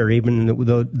transpire. Even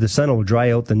the sun will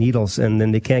dry out the needles, and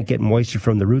then they can't get moisture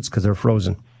from the roots because they're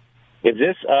frozen. Is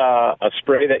this a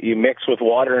spray that you mix with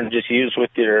water and just use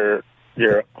with your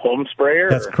home sprayer?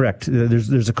 That's correct.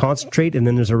 There's a concentrate, and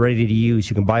then there's a ready to use.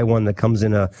 You can buy one that comes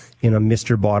in a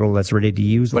mister bottle that's ready to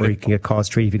use, or you can get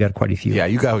concentrate if you got quite a few. Yeah,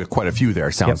 you got quite a few there,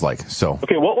 sounds like. So.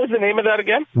 Okay, what was the name of that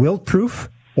again? Wilt-proof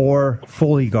or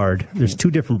FoliGuard. There's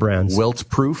two different brands.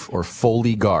 Wilt-proof or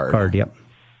FoliGuard. Yep.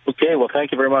 Okay, well,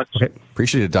 thank you very much. Okay.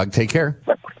 Appreciate it, Doug. Take care.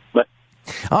 Bye.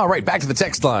 All right, back to the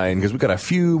text line, because we've got a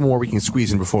few more we can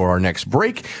squeeze in before our next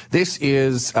break. This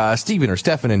is Stephen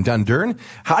in Dundurn.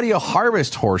 How do you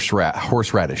harvest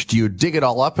horseradish? Do you dig it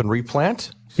all up and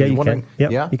replant? Yeah, you can.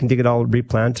 Yeah, you can dig it all,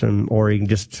 replant, or you can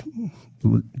just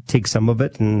take some of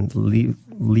it and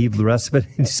leave the rest of it.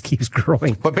 It just keeps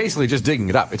growing. But basically, just digging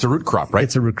it up. It's a root crop, right?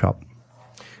 It's a root crop.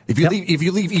 If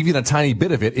you leave even a tiny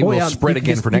bit of it, it will spread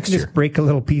again for next year. You can just break a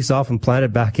little piece off and plant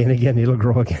it back in again. It'll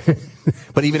grow again.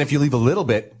 But even if you leave a little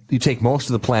bit, you take most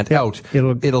of the plant out,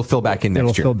 it'll fill back in next year.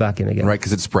 It'll fill back in again. Right,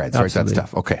 because it spreads, Absolutely. right? That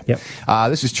stuff. Okay. Yep.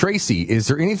 This is Tracy. Is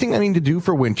there anything I need to do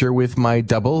for winter with my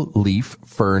double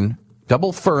fern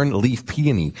leaf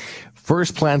peony?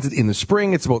 First planted in the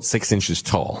spring, it's about 6 inches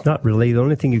tall. Not really. The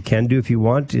only thing you can do if you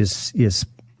want is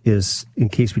in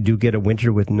case we do get a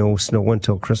winter with no snow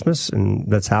until Christmas, and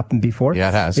that's happened before. Yeah,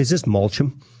 it has. Is just mulch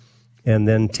them, and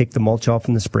then take the mulch off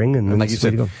in the spring. And like you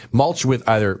said, mulch with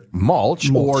either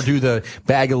mulch or do the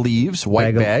bag of leaves,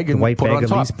 white bag, and white put bag it on of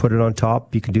top. leaves, put it on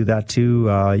top. You can do that too.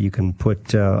 You can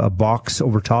put a box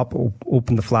over top,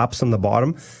 open the flaps on the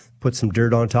bottom, put some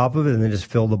dirt on top of it, and then just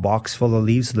fill the box full of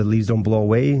leaves so the leaves don't blow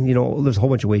away. There's a whole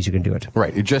bunch of ways you can do it.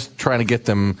 Right. You're just trying to get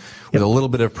them with a little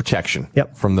bit of protection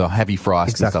from the heavy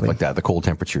frost and stuff like that, the cold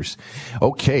temperatures.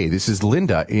 Okay, this is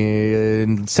Linda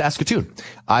in Saskatoon.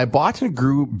 I bought and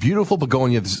grew beautiful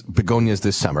begonias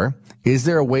this summer. Is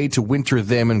there a way to winter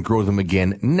them and grow them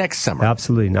again next summer?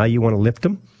 Absolutely. Now you want to lift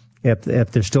them. If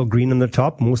they're still green on the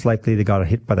top, most likely they got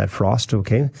hit by that frost,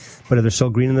 okay? But if they're still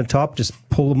green on the top, just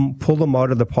pull them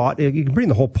out of the pot. You can bring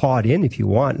the whole pot in if you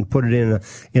want and put it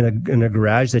in a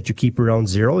garage that you keep around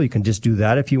zero. You can just do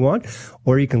that if you want.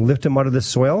 Or you can lift them out of the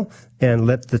soil and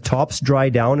let the tops dry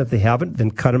down if they haven't,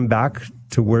 then cut them back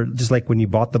to where, just like when you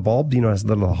bought the bulb, it has a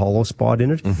little hollow spot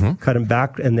in it. Cut them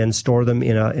back and then store them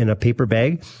in a paper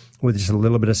bag with just a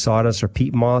little bit of sawdust or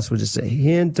peat moss with just a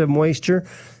hint of moisture.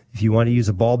 If you want to use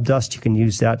a bulb dust, you can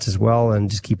use that as well and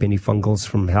just keep any fungals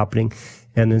from happening.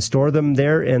 And then store them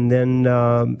there. And then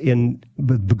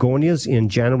with begonias in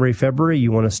January, February,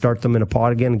 you want to start them in a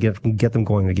pot again and get them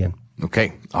going again.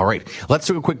 Okay. All right. Let's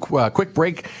do a quick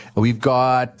break. We've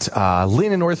got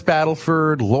Lynn in North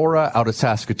Battleford, Laura out of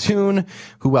Saskatoon.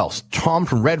 Who else? Tom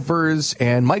from Redvers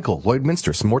and Michael,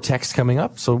 Lloydminster. Some more texts coming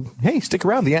up. So, hey, stick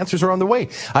around. The answers are on the way.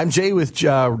 I'm Jay with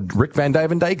Rick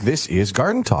vanDuyvendyk. This is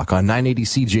Garden Talk on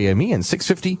 980 CJME and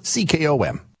 650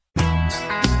 CKOM.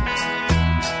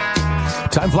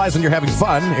 Time flies when you're having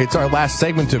fun. It's our last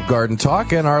segment of Garden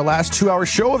Talk and our last 2-hour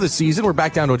show of the season. We're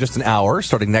back down to just an hour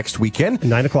starting next weekend.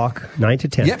 9 o'clock, 9 to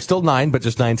 10. Yep, still 9, but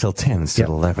just 9 till 10 instead of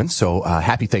 11. So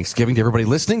happy Thanksgiving to everybody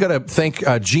listening. Got to thank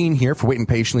Jean here for waiting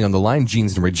patiently on the line.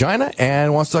 Jean's in Regina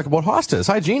and wants to talk about hostas.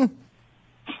 Hi, Jean.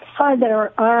 Hi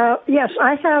there. Yes,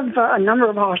 I have a number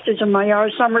of hostas in my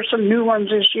yard. Some are some new ones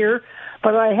this year,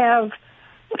 but I have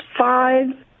 5.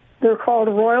 They're called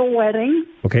Royal Wedding.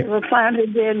 Okay. They were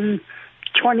planted in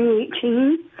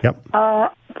 2018. Yep.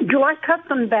 Do I cut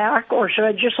them back or should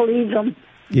I just leave them?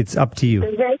 It's up to you.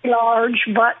 They're very large,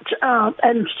 but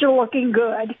and still looking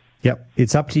good. Yep.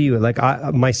 It's up to you. Like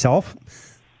myself,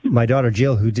 my daughter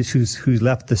Jill, who's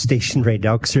left the station right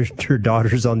now because her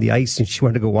daughter's on the ice and she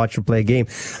wanted to go watch her play a game.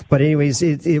 But anyways,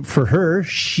 for her,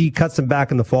 she cuts them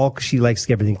back in the fall because she likes to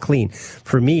get everything clean.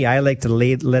 For me, I like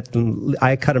to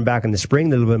I cut them back in the spring.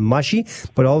 They're a little bit mushy,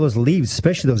 but all those leaves,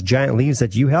 especially those giant leaves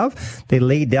that you have, they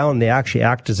lay down. They actually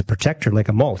act as a protector, like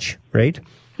a mulch, right?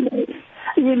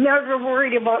 You're never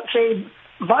worried about, say,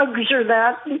 bugs or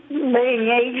that laying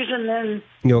eggs and then.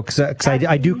 Because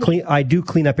I do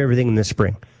clean up everything in the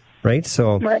spring. Right.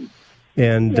 So, right.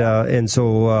 And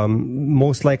so,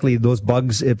 most likely those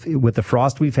bugs, with the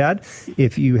frost we've had,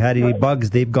 if you had any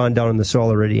bugs, they've gone down in the soil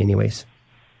already anyways.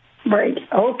 Right.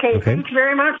 Okay. Thanks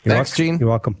very much. Thanks, Jean. You're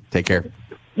welcome. Take care.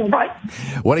 Bye.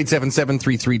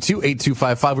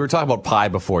 1-877-332-8255. We were talking about pie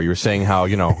before. You were saying how,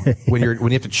 when you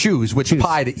have to choose which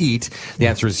pie to eat, the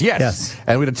answer is yes.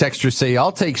 And we had a texter say,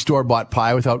 I'll take store-bought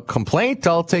pie without complaint.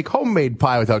 I'll take homemade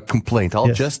pie without complaint.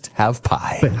 I'll just have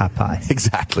pie. Have pie.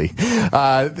 Exactly.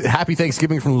 Happy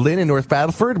Thanksgiving from Lynn in North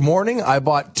Battleford. Morning. I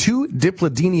bought 2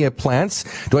 Dipladenia plants.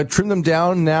 Do I trim them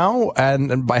down now?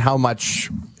 And by how much?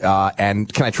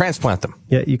 And can I transplant them?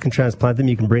 Yeah, you can transplant them.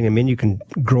 You can bring them in. You can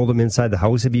grow them inside the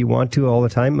house if you want to all the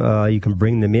time. You can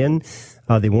bring them in.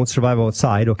 They won't survive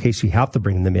outside. Okay, so you have to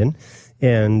bring them in.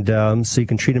 And so you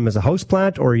can treat them as a house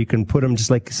plant, or you can put them just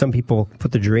like some people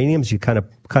put the geraniums. You kind of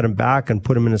cut them back and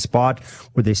put them in a spot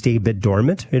where they stay a bit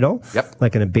dormant, Yep.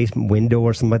 Like in a basement window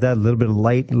or something like that, a little bit of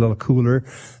light, a little cooler.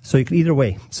 So you can either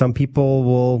way. Some people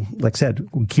will, like I said,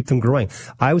 keep them growing.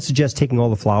 I would suggest taking all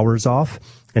the flowers off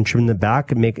and trim them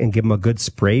back and give them a good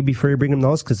spray before you bring them in the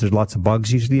house because there's lots of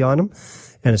bugs usually on them,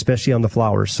 and especially on the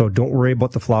flowers. So don't worry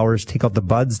about the flowers. Take out the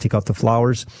buds, take out the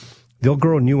flowers. They'll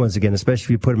grow new ones again, especially if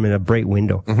you put them in a bright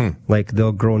window. Like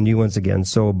they'll grow new ones again.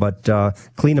 So, but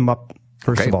clean them up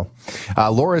first of all.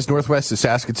 Laura's northwest of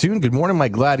Saskatoon. Good morning. My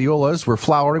gladiolas were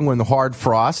flowering when the hard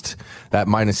frost, that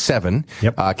 -7,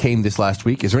 came this last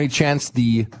week. Is there any chance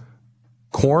the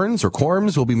corns or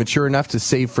corms will be mature enough to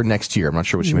save for next year? I'm not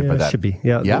sure what you meant by that. Should be.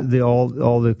 Yeah.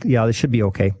 They should be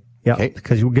okay. Yeah. Okay.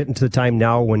 Because we're getting to the time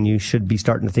now when you should be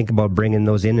starting to think about bringing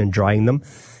those in and drying them.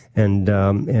 And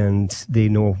they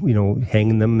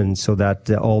hanging them, and so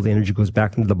that all the energy goes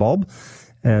back into the bulb.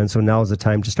 And so now is the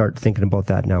time to start thinking about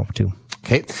that now too.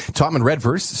 Okay. Tom in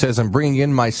Redvers says, I'm bringing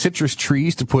in my citrus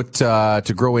trees to put,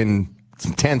 to grow in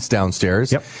some tents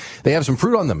downstairs. Yep. They have some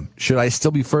fruit on them. Should I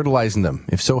still be fertilizing them?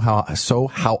 If so,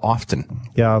 how often?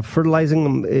 Yeah, fertilizing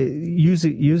them,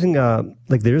 using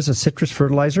there's a citrus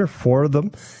fertilizer for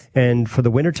them, and for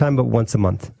the wintertime, but once a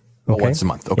month. Okay? Once a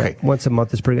month. Okay. Yeah, once a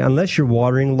month is pretty good, unless you're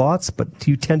watering lots, but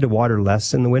you tend to water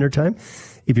less in the wintertime.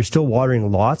 if you're still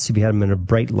watering lots, if you have them in a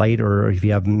bright light, or if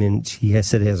you have them in, he has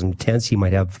said he has them intense, he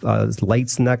might have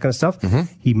lights and that kind of stuff.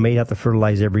 Mm-hmm. He may have to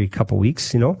fertilize every couple of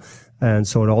weeks, And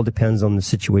so it all depends on the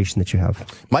situation that you have.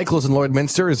 Michael's in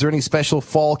Lloydminster. Is there any special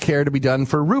fall care to be done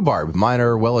for rhubarb? Mine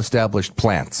are well-established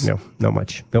plants. No, not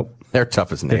much. Nope. They're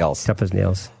tough as nails. Tough as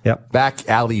nails. Yep. Back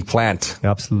alley plant.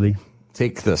 Absolutely.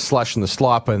 Take the slush and the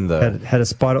slop and the... Had a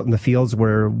spot out in the fields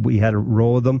where we had a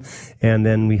row of them, and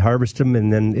then we harvested them,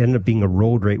 and then it ended up being a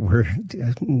road right where,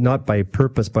 not by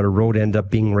purpose, but a road ended up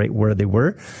being right where they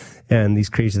were. And these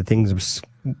crazy things,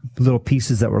 little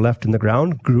pieces that were left in the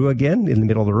ground, grew again in the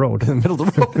middle of the road. In the middle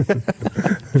of the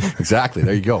road. Exactly.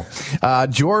 There you go.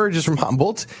 George is from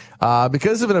Humboldt.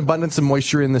 Because of an abundance of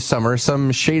moisture in the summer,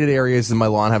 some shaded areas in my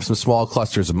lawn have some small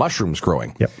clusters of mushrooms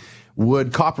growing. Yep.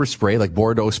 Would copper spray, like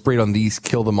Bordeaux, sprayed on these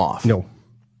kill them off? No.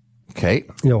 Okay.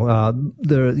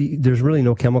 There's really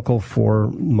no chemical for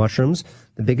mushrooms.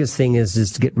 The biggest thing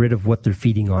is to get rid of what they're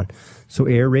feeding on. So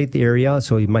aerate the area.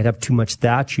 So you might have too much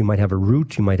thatch. You might have a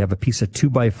root. You might have a piece of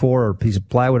 2x4 or a piece of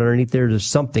plywood underneath there. There's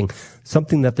something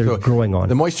that they're growing on.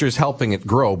 The moisture is helping it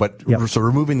grow, but so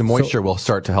removing the moisture will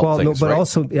start to help things, right?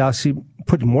 Also actually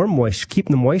putting more moisture,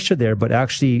 keeping the moisture there, but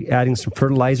actually adding some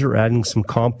fertilizer, adding some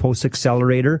compost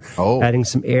accelerator, adding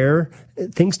some air,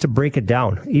 things to break it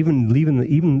down. Even leaving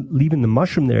the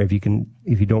mushroom there, if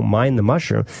you don't mind the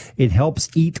mushroom, it helps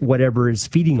eat whatever is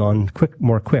feeding on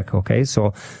more quick. Okay,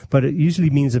 so, but it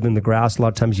usually means that in the grass, a lot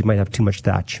of times you might have too much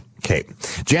thatch. Okay.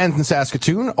 Jan's in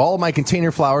Saskatoon. All my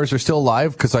container flowers are still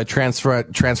alive because I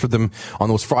transferred them on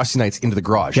those frosty nights into the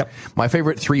garage. Yep. My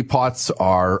favorite 3 pots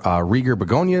are Rieger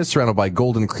begonias surrounded by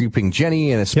golden creeping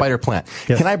jenny and a spider plant.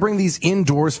 Yes. Can I bring these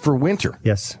indoors for winter?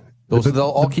 Yes. They'll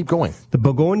all keep going. The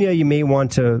begonia, you may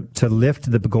want to lift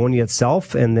the begonia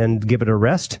itself and then give it a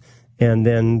rest, and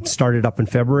then start it up in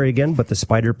February again. But the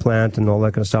spider plant and all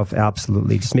that kind of stuff,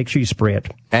 absolutely. Just make sure you spray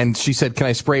it. And she said, can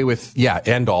I spray with,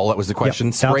 Endol? That was the question.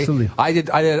 Yep, spray. Absolutely.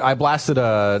 I blasted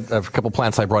a couple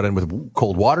plants I brought in with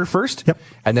cold water first. Yep.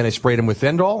 And then I sprayed them with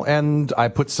Endol, and I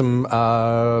put some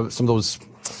of those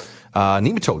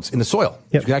nematodes in the soil.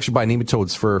 Yep. You can actually buy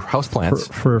nematodes for houseplants.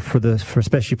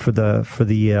 Especially for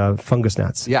the fungus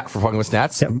gnats. Yeah, for fungus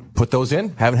gnats. Yep. Put those in.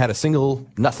 Haven't had a single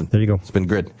nothing. There you go. It's been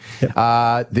good.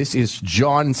 Yep. This is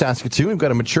John in Saskatoon. We've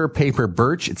got a mature paper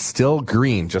birch. It's still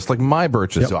green, just like my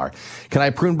birches are. Can I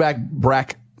prune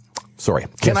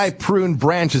I prune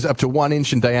branches up to 1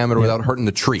 inch in diameter without hurting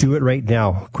the tree? Do it right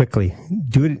now, quickly.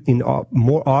 Do it in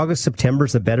more August, September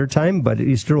is a better time, but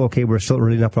it's still okay. We're still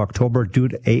early enough in October. Do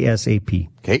it ASAP.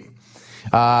 Okay.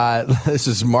 This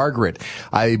is Margaret.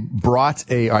 I bought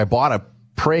a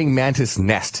praying mantis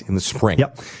nest in the spring.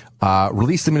 Yep.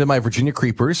 Released them into my Virginia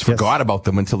creepers. Forgot about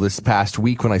them until this past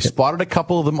week when I spotted a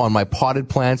couple of them on my potted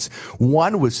plants.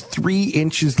 One was 3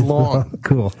 inches long.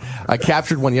 Cool. I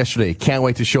captured one yesterday. Can't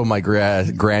wait to show my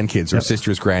grandkids or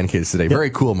sister's grandkids today.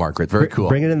 Very cool, Margaret. Very cool.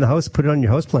 Bring it in the house. Put it on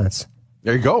your house plants.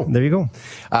 There you go. There you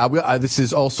go. This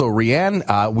is also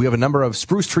Rianne. We have a number of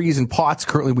spruce trees in pots.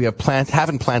 Currently, we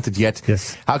haven't planted yet.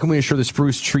 Yes. How can we ensure the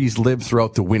spruce trees live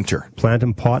throughout the winter? Plant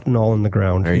them pot and all in the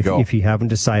ground. There you go. If you haven't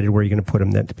decided where you're going to put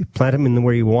them, then plant them in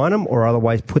where you want them, or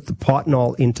otherwise put the pot and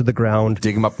all into the ground.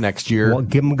 Dig them up next year.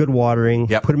 Give them good watering.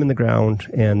 Yep. Put them in the ground,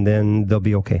 and then they'll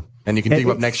be okay. And you can dig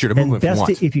them up next year to move them if you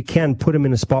want. If you can, put them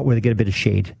in a spot where they get a bit of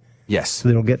shade. Yes. So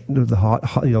they don't get the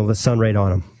the sun right on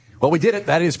them. Well, we did it.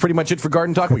 That is pretty much it for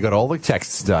Garden Talk. We got all the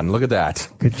texts done. Look at that.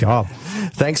 Good job.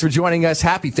 Thanks for joining us.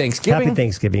 Happy Thanksgiving. Happy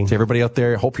Thanksgiving. To everybody out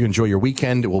there, hope you enjoy your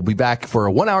weekend. We'll be back for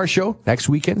a 1-hour show next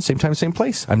weekend, same time, same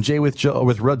place. I'm Jay with Jill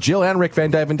and Rick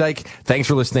vanDuyvendyk. Thanks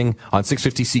for listening on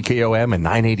 650 CKOM and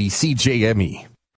 980 CJME.